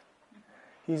positive.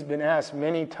 He's been asked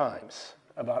many times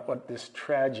about what this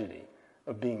tragedy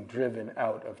of being driven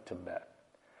out of Tibet.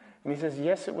 And he says,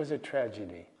 yes, it was a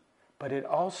tragedy, but it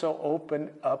also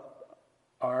opened up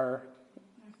our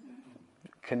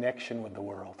connection with the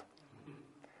world.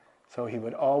 So he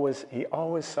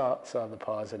always saw the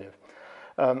positive.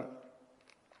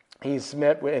 He's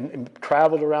met with and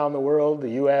traveled around the world, the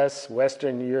U.S.,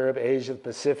 Western Europe, Asia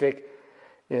Pacific.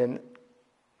 In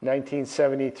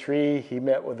 1973, he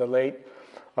met with the late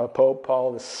Pope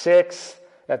Paul VI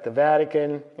at the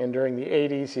Vatican, and during the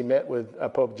 80s, he met with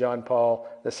Pope John Paul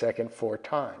II 4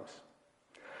 times.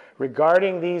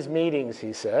 Regarding these meetings,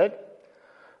 he said,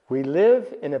 "We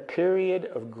live in a period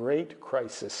of great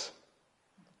crisis,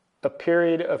 a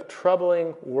period of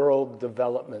troubling world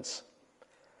developments.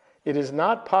 It is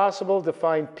not possible to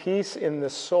find peace in the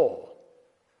soul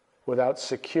without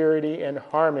security and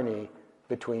harmony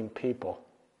between people.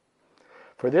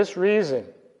 For this reason,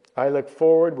 I look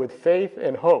forward with faith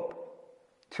and hope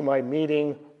to my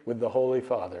meeting with the Holy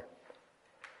Father,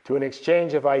 to an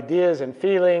exchange of ideas and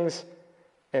feelings,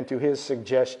 and to his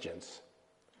suggestions,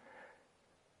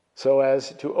 so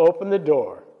as to open the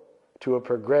door to a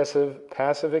progressive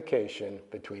pacification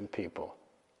between people."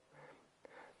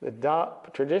 The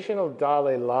traditional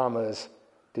Dalai Lamas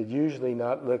did usually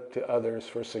not look to others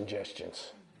for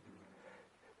suggestions.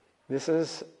 This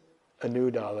is a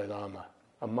new Dalai Lama,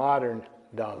 a modern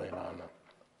Dalai Lama.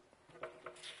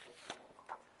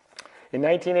 In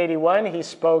 1981, he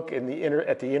spoke at the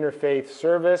Interfaith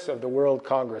Service of the World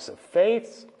Congress of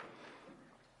Faiths.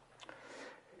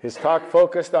 His talk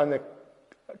focused on the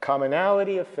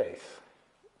commonality of faith,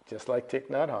 just like Thich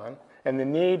Nhat Hanh, and the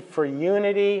need for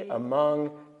unity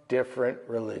among different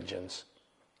religions.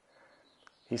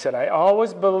 He said, "I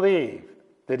always believe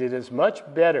that it is much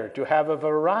better to have a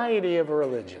variety of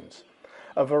religions,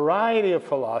 a variety of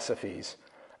philosophies,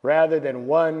 rather than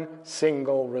one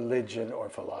single religion or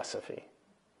philosophy.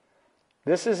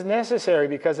 This is necessary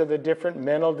because of the different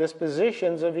mental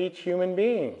dispositions of each human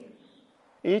being.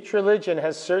 Each religion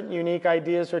has certain unique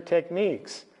ideas or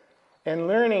techniques, and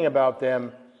learning about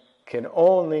them can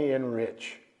only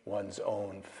enrich one's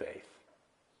own faith."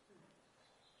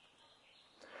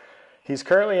 He's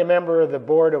currently a member of the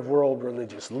Board of World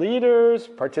Religious Leaders,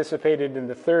 participated in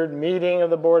the 3rd meeting of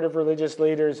the Board of Religious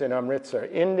Leaders in Amritsar,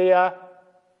 India.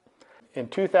 In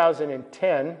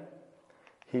 2010,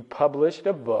 he published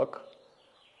a book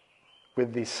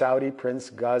with the Saudi Prince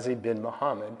Ghazi bin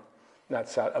Mohammed,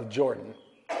 of Jordan,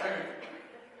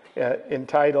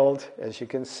 entitled, as you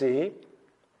can see,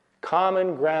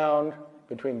 "Common Ground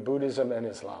Between Buddhism and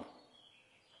Islam."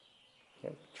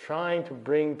 Trying to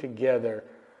bring together,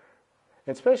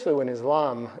 especially when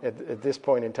Islam at this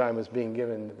point in time was being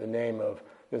given the name of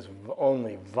this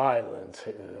only violence.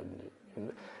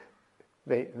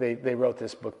 They wrote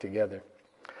this book together.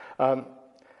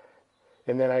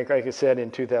 And then, like I said,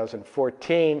 in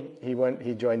 2014,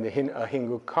 he joined a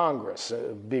Hindu Congress,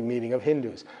 a big meeting of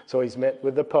Hindus. So he's met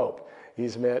with the Pope.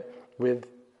 He's met with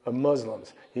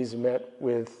Muslims. He's met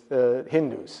with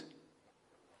Hindus.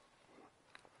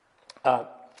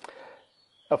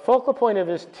 A focal point of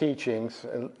his teachings,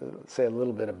 and say a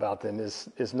little bit about them,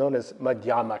 is known as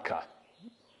Madhyamaka.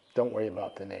 Don't worry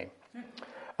about the name.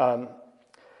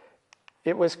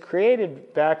 It was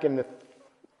created back in the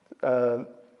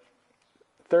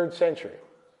 3rd century.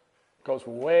 It goes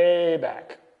way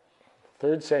back.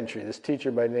 3rd century. This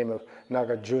teacher by the name of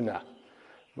Nagarjuna,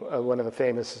 one of the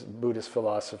famous Buddhist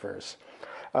philosophers.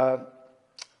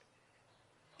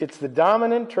 It's the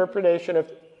dominant interpretation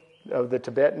of the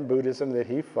Tibetan Buddhism that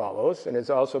he follows, and has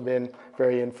also been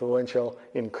very influential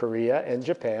in Korea and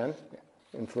Japan,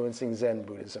 influencing Zen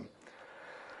Buddhism.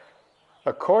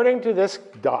 According to this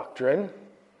doctrine,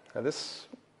 now this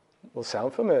will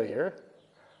sound familiar,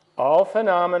 all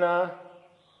phenomena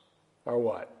are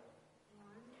what?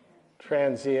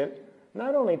 Transient.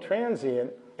 Not only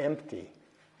transient, empty.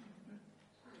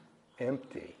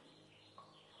 Empty.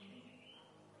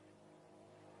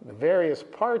 The various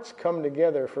parts come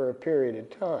together for a period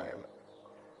of time,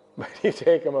 but you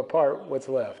take them apart, what's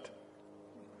left?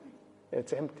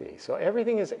 It's empty. So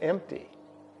everything is empty.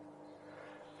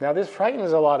 Now this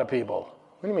frightens a lot of people.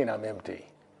 What do you mean I'm empty?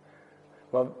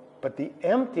 Well, but the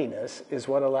emptiness is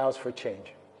what allows for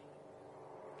change.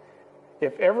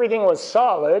 If everything was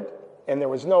solid and there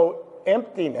was no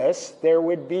emptiness, there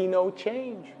would be no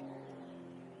change.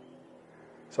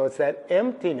 So it's that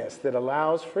emptiness that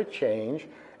allows for change,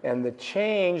 and the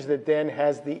change that then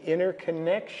has the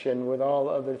interconnection with all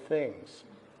other things.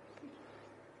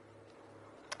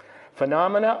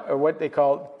 Phenomena are what they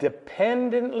call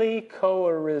dependently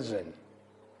co-arisen.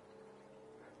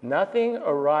 Nothing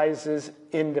arises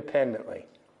independently.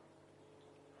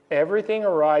 Everything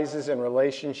arises in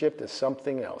relationship to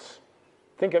something else.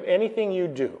 Think of anything you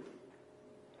do.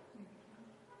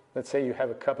 Let's say you have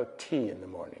a cup of tea in the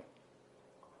morning.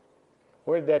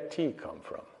 Where did that tea come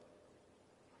from?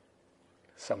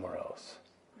 Somewhere else.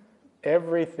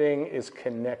 Everything is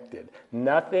connected.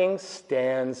 Nothing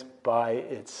stands by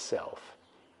itself.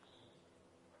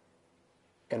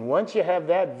 And once you have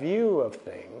that view of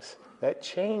things, that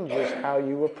changes how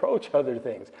you approach other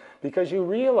things, because you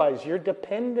realize you're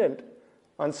dependent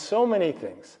on so many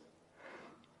things.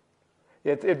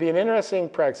 It'd be an interesting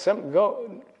practice.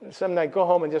 Some night, go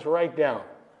home and just write down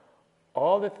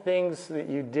all the things that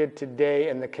you did today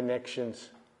and the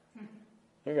connections.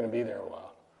 You're going to be there a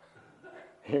while.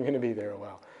 You're going to be there a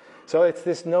while. So it's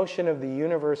this notion of the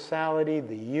universality,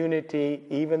 the unity,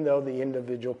 even though the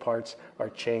individual parts are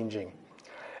changing.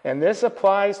 And this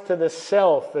applies to the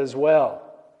self as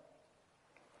well.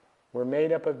 We're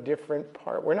made up of different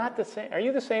parts. We're not the same. Are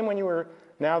you the same when you were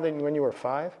now than when you were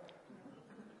 5?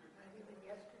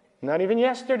 Not even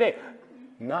yesterday.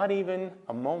 Not even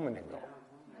a moment ago.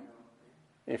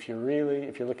 If you're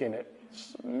looking at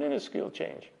minuscule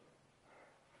change.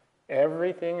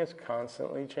 Everything is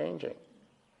constantly changing.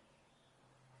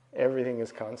 Everything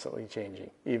is constantly changing,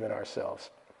 even ourselves.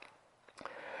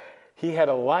 He had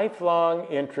a lifelong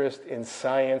interest in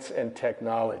science and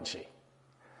technology.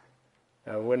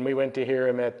 When we went to hear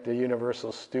him at the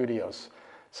Universal Studios,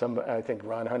 I think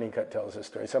Ron Honeycutt tells this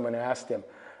story. Someone asked him,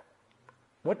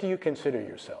 "What do you consider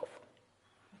yourself?"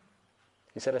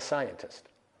 He said, "A scientist."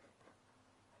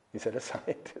 He said, "A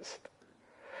scientist."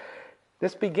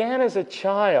 This began as a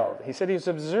child. He said he was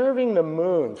observing the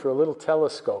moon through a little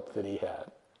telescope that he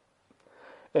had.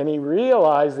 And he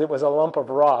realized it was a lump of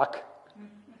rock,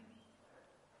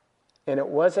 and it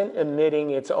wasn't emitting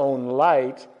its own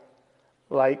light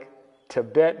like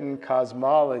Tibetan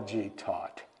cosmology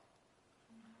taught.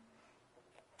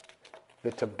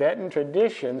 The Tibetan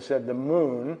tradition said the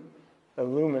moon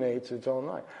illuminates its own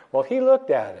light. Well, he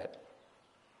looked at it,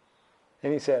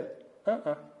 and he said,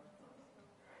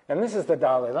 And this is the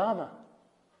Dalai Lama.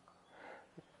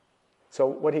 So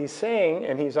what he's saying,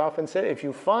 and he's often said, if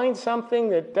you find something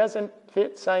that doesn't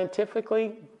fit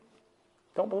scientifically,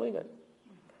 don't believe it.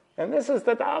 And this is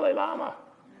the Dalai Lama,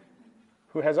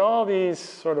 who has all these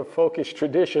sort of folkish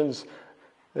traditions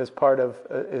as part of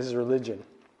his religion.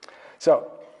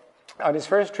 So on his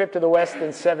first trip to the West in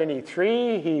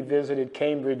 1973, he visited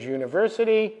Cambridge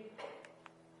University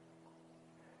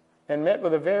and met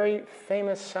with a very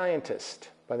famous scientist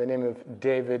by the name of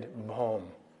David Bohm.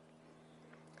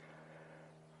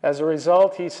 As a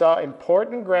result, he saw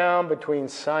important ground between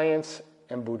science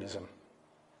and Buddhism.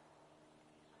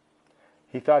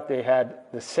 He thought they had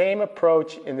the same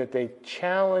approach in that they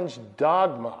challenged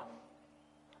dogma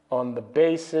on the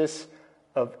basis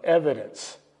of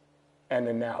evidence and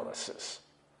analysis.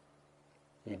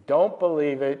 You don't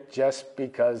believe it just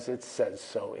because it says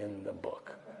so in the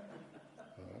book.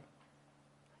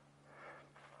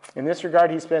 In this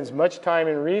regard, he spends much time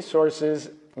and resources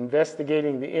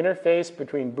investigating the interface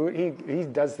between, he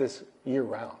does this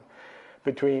year-round,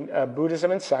 between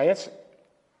Buddhism and science.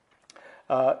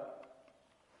 And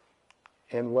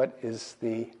what is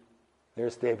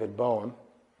there's David Bohm,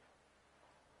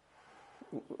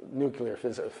 nuclear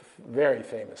physicist, very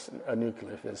famous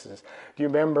nuclear physicist. Do you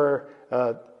remember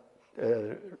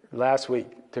last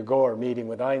week, Tagore meeting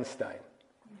with Einstein?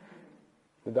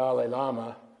 The Dalai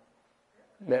Lama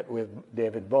met with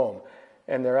David Bohm,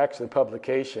 and they're actually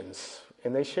publications,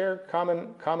 and they share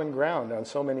common ground on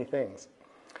so many things.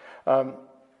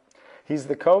 He's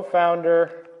the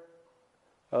co-founder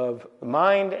of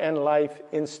Mind and Life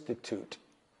Institute,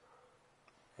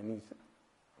 and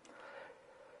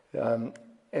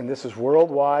this is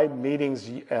worldwide, meetings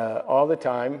all the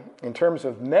time. In terms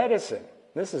of medicine,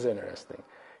 this is interesting.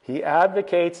 He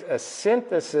advocates a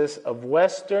synthesis of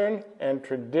Western and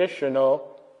traditional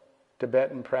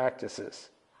Tibetan practices,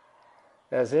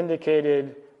 as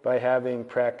indicated by having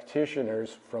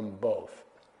practitioners from both.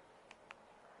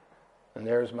 And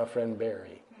there's my friend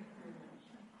Barry.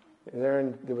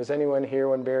 Was anyone here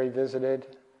when Barry visited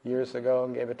years ago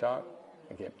and gave a talk?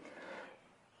 Okay.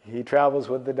 He travels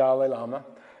with the Dalai Lama.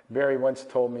 Barry once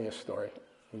told me a story.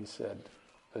 He said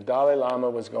the Dalai Lama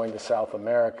was going to South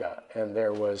America, and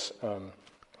there was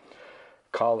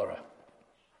cholera.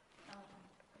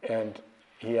 And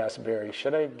he asked Barry,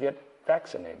 should I get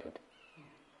vaccinated?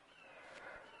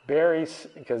 Barry,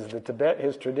 because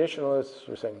his traditionalists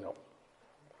were saying no.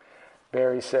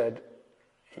 Barry said,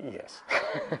 yes.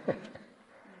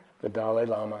 The Dalai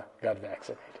Lama got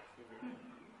vaccinated.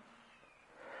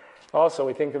 Also,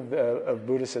 we think of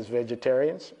Buddhists as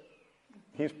vegetarians.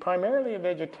 He's primarily a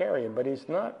vegetarian, but he's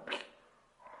not.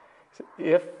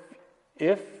 If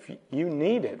you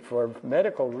need it for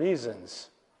medical reasons,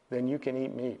 then you can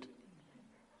eat meat.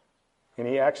 And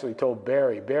he actually told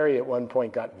Barry at one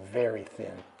point got very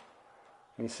thin.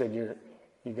 And he said,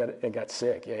 it got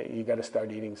sick. Yeah, you got to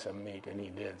start eating some meat, and he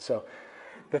did. So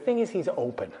the thing is, he's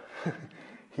open.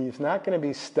 He's not going to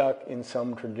be stuck in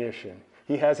some tradition.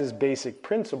 He has his basic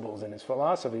principles and his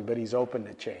philosophy, but he's open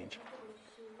to change.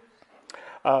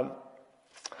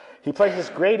 He places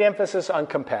great emphasis on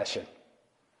compassion,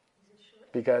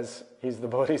 because he's the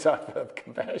bodhisattva of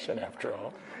compassion, after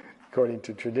all, according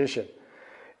to tradition.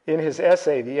 In his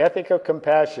essay, The Ethic of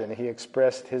Compassion, he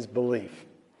expressed his belief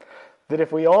that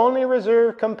if we only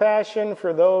reserve compassion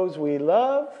for those we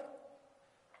love,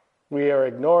 we are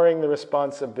ignoring the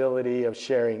responsibility of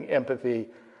sharing empathy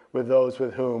with those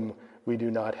with whom we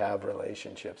do not have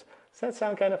relationships. Does that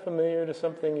sound kind of familiar to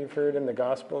something you've heard in the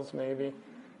Gospels, maybe?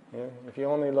 Yeah? If you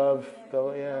only love,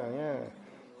 yeah.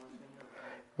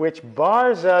 Which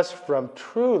bars us from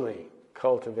truly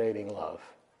cultivating love.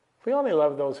 If we only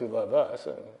love those who love us,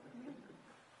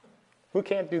 who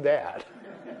can't do that?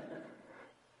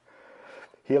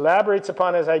 He elaborates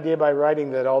upon his idea by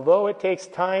writing that although it takes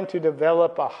time to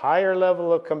develop a higher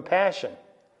level of compassion,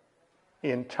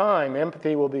 in time,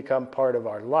 empathy will become part of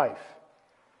our life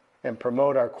and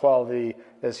promote our quality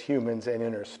as humans and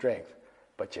inner strength.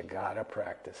 But you gotta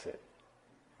practice it.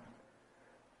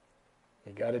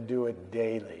 You gotta do it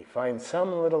daily. Find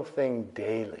some little thing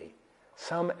daily,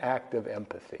 some act of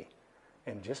empathy,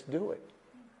 and just do it.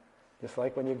 Just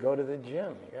like when you go to the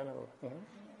gym, you gotta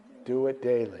do it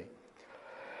daily.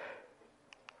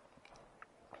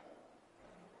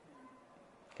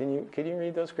 Can you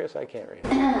read those, Chris? I can't read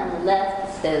them.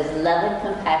 Left says, love and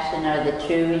compassion are the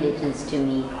true religions to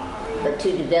me, but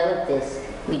to develop this,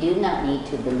 we do not need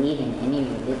to believe in any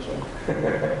religion.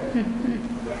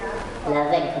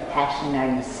 Love and compassion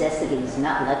are necessities,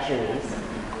 not luxuries.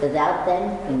 Without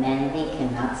them, humanity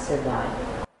cannot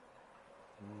survive.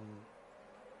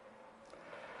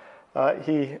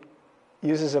 He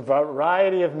uses a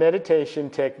variety of meditation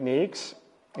techniques,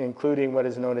 including what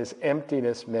is known as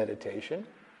emptiness meditation,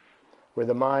 where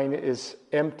the mind is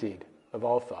emptied of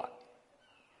all thought.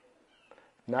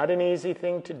 Not an easy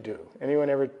thing to do. Anyone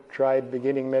ever tried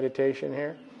beginning meditation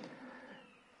here?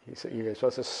 You're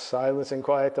supposed to silence and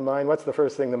quiet the mind. What's the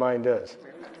first thing the mind does?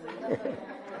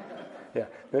 Yeah,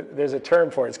 there's a term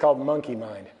for it. It's called monkey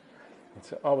mind.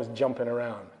 It's always jumping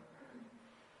around.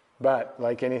 But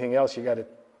like anything else, you got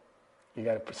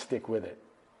to stick with it.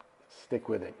 Stick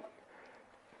with it.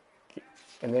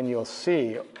 And then you'll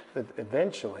see that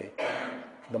eventually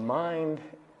the mind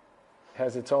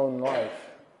has its own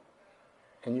life,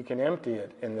 and you can empty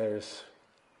it, and there's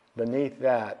beneath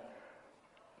that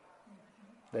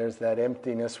There's that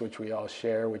emptiness which we all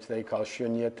share, which they call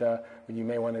shunyata. You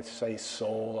may want to say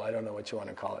soul. I don't know what you want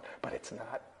to call it. But it's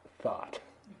not thought.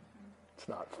 It's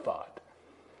not thought.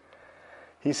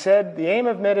 He said, the aim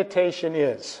of meditation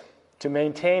is to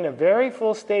maintain a very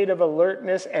full state of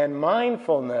alertness and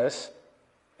mindfulness,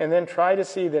 and then try to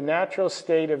see the natural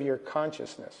state of your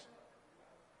consciousness.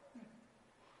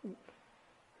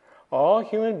 All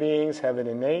human beings have an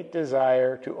innate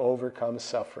desire to overcome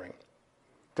suffering,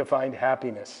 to find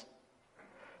happiness.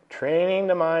 Training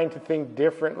the mind to think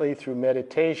differently through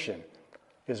meditation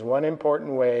is one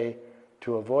important way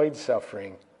to avoid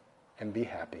suffering and be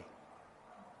happy.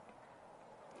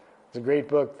 It's a great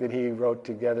book that he wrote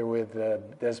together with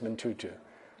Desmond Tutu,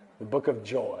 The Book of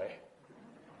Joy.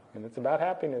 And it's about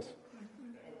happiness.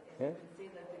 Yeah?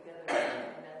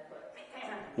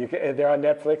 They're on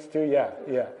Netflix too? Yeah.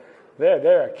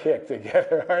 They're a kick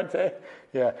together, aren't they?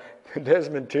 Yeah.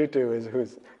 Desmond Tutu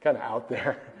who's kind of out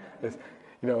there.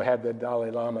 Had the Dalai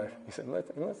Lama. He said,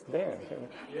 let's dance.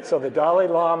 So the Dalai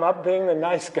Lama, being the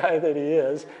nice guy that he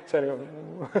is, said,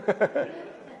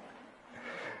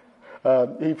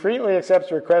 he frequently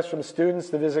accepts requests from students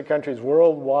to visit countries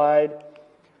worldwide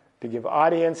to give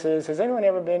audiences. Has anyone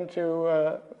ever been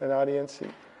to an audience?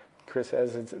 Chris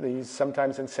has. He's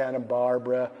sometimes in Santa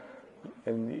Barbara,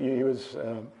 and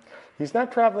he's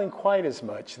not traveling quite as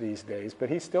much these days, but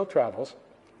he still travels.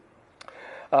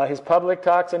 His public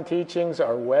talks and teachings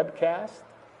are webcast.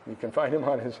 You can find him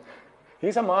on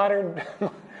he's a modern.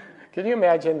 Can you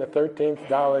imagine the 13th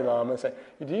Dalai Lama saying,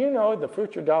 do you know the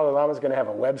future Dalai Lama is going to have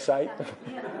a website?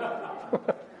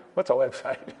 What's a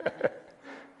website?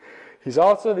 He's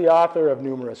also the author of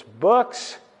numerous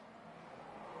books,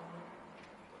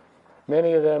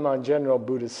 many of them on general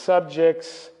Buddhist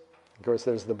subjects. Of course,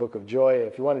 there's the Book of Joy.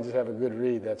 If you want to just have a good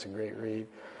read, that's a great read.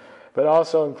 But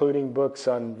also including books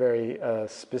on very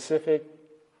specific.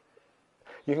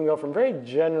 You can go from very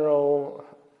general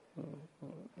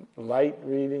light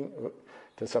reading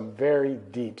to some very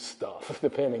deep stuff,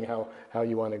 depending how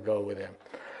you want to go with him.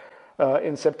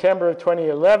 In September of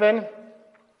 2011,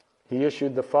 he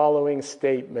issued the following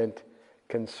statement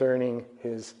concerning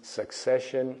his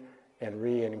succession and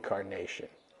reincarnation.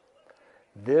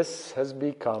 This has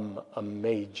become a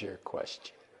major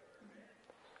question.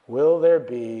 Will there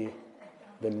be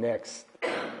the next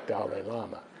Dalai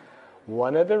Lama?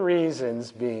 One of the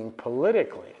reasons being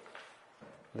politically,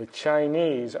 the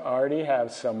Chinese already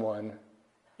have someone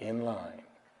in line.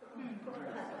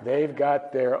 They've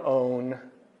got their own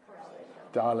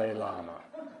Dalai Lama.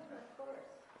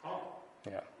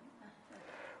 Yeah.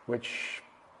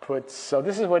 So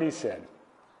this is what he said.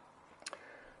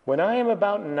 When I am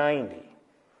about 90,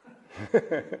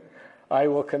 I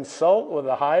will consult with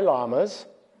the High Lamas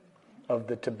of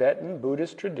the Tibetan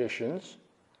Buddhist traditions,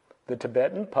 the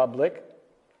Tibetan public,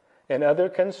 and other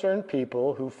concerned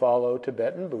people who follow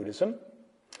Tibetan Buddhism,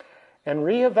 and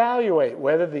reevaluate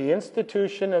whether the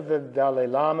institution of the Dalai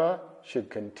Lama should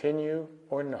continue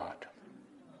or not.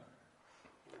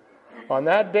 On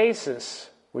that basis,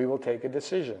 we will take a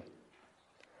decision.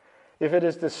 If it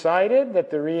is decided that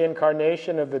the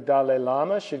reincarnation of the Dalai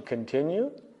Lama should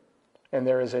continue, and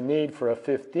there is a need for a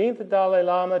 15th Dalai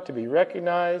Lama to be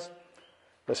recognized,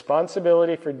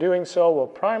 responsibility for doing so will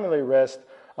primarily rest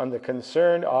on the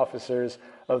concerned officers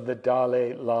of the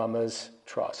Dalai Lama's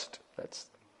trust.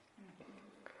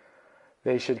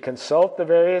 They should consult the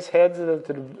various heads of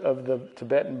the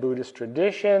Tibetan Buddhist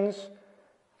traditions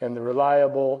and the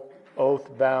reliable,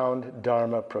 oath-bound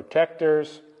Dharma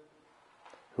protectors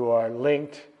who are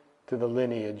linked to the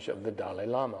lineage of the Dalai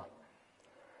Lama.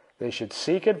 They should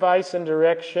seek advice and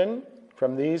direction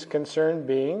from these concerned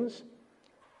beings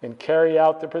and carry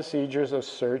out the procedures of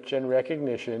search and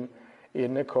recognition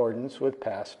in accordance with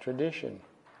past tradition.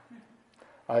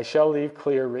 I shall leave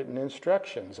clear written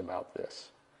instructions about this.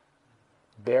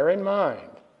 Bear in mind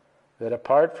that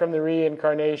apart from the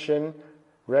reincarnation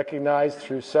recognized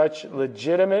through such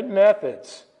legitimate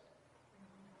methods,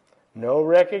 no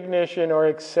recognition or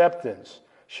acceptance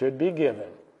should be given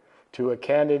to a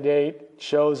candidate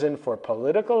chosen for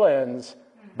political ends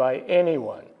by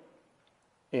anyone,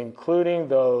 including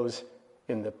those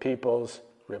in the People's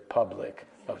Republic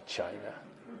of China.